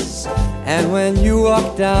Christmas, and when you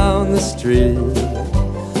walk down the street,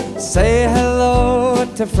 say hello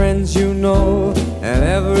to friends you know and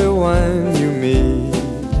everyone you meet.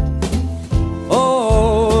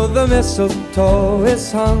 Oh, the mistletoe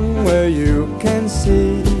is hung where you can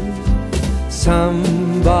see.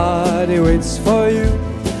 Somebody waits for you,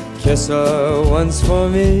 kiss her once for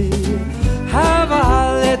me. Have a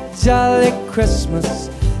holly jolly Christmas,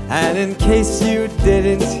 and in case you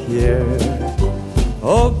didn't hear,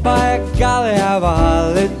 oh by golly, have a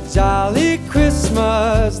holly jolly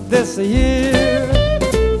Christmas this year.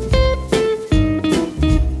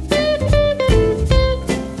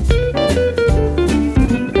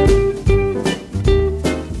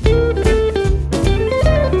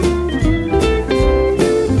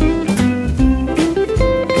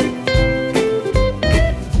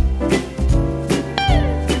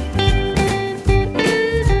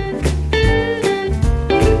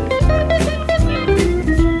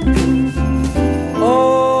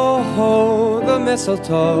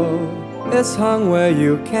 Mistletoe is hung where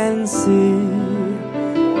you can see.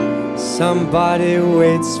 Somebody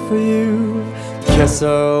waits for you, kiss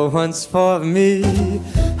her once for me.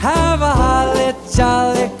 Have a holly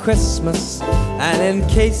jolly Christmas, and in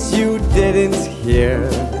case you didn't hear,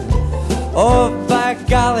 oh by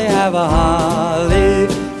golly, have a holly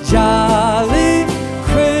jolly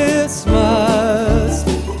Christmas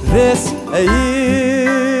this year.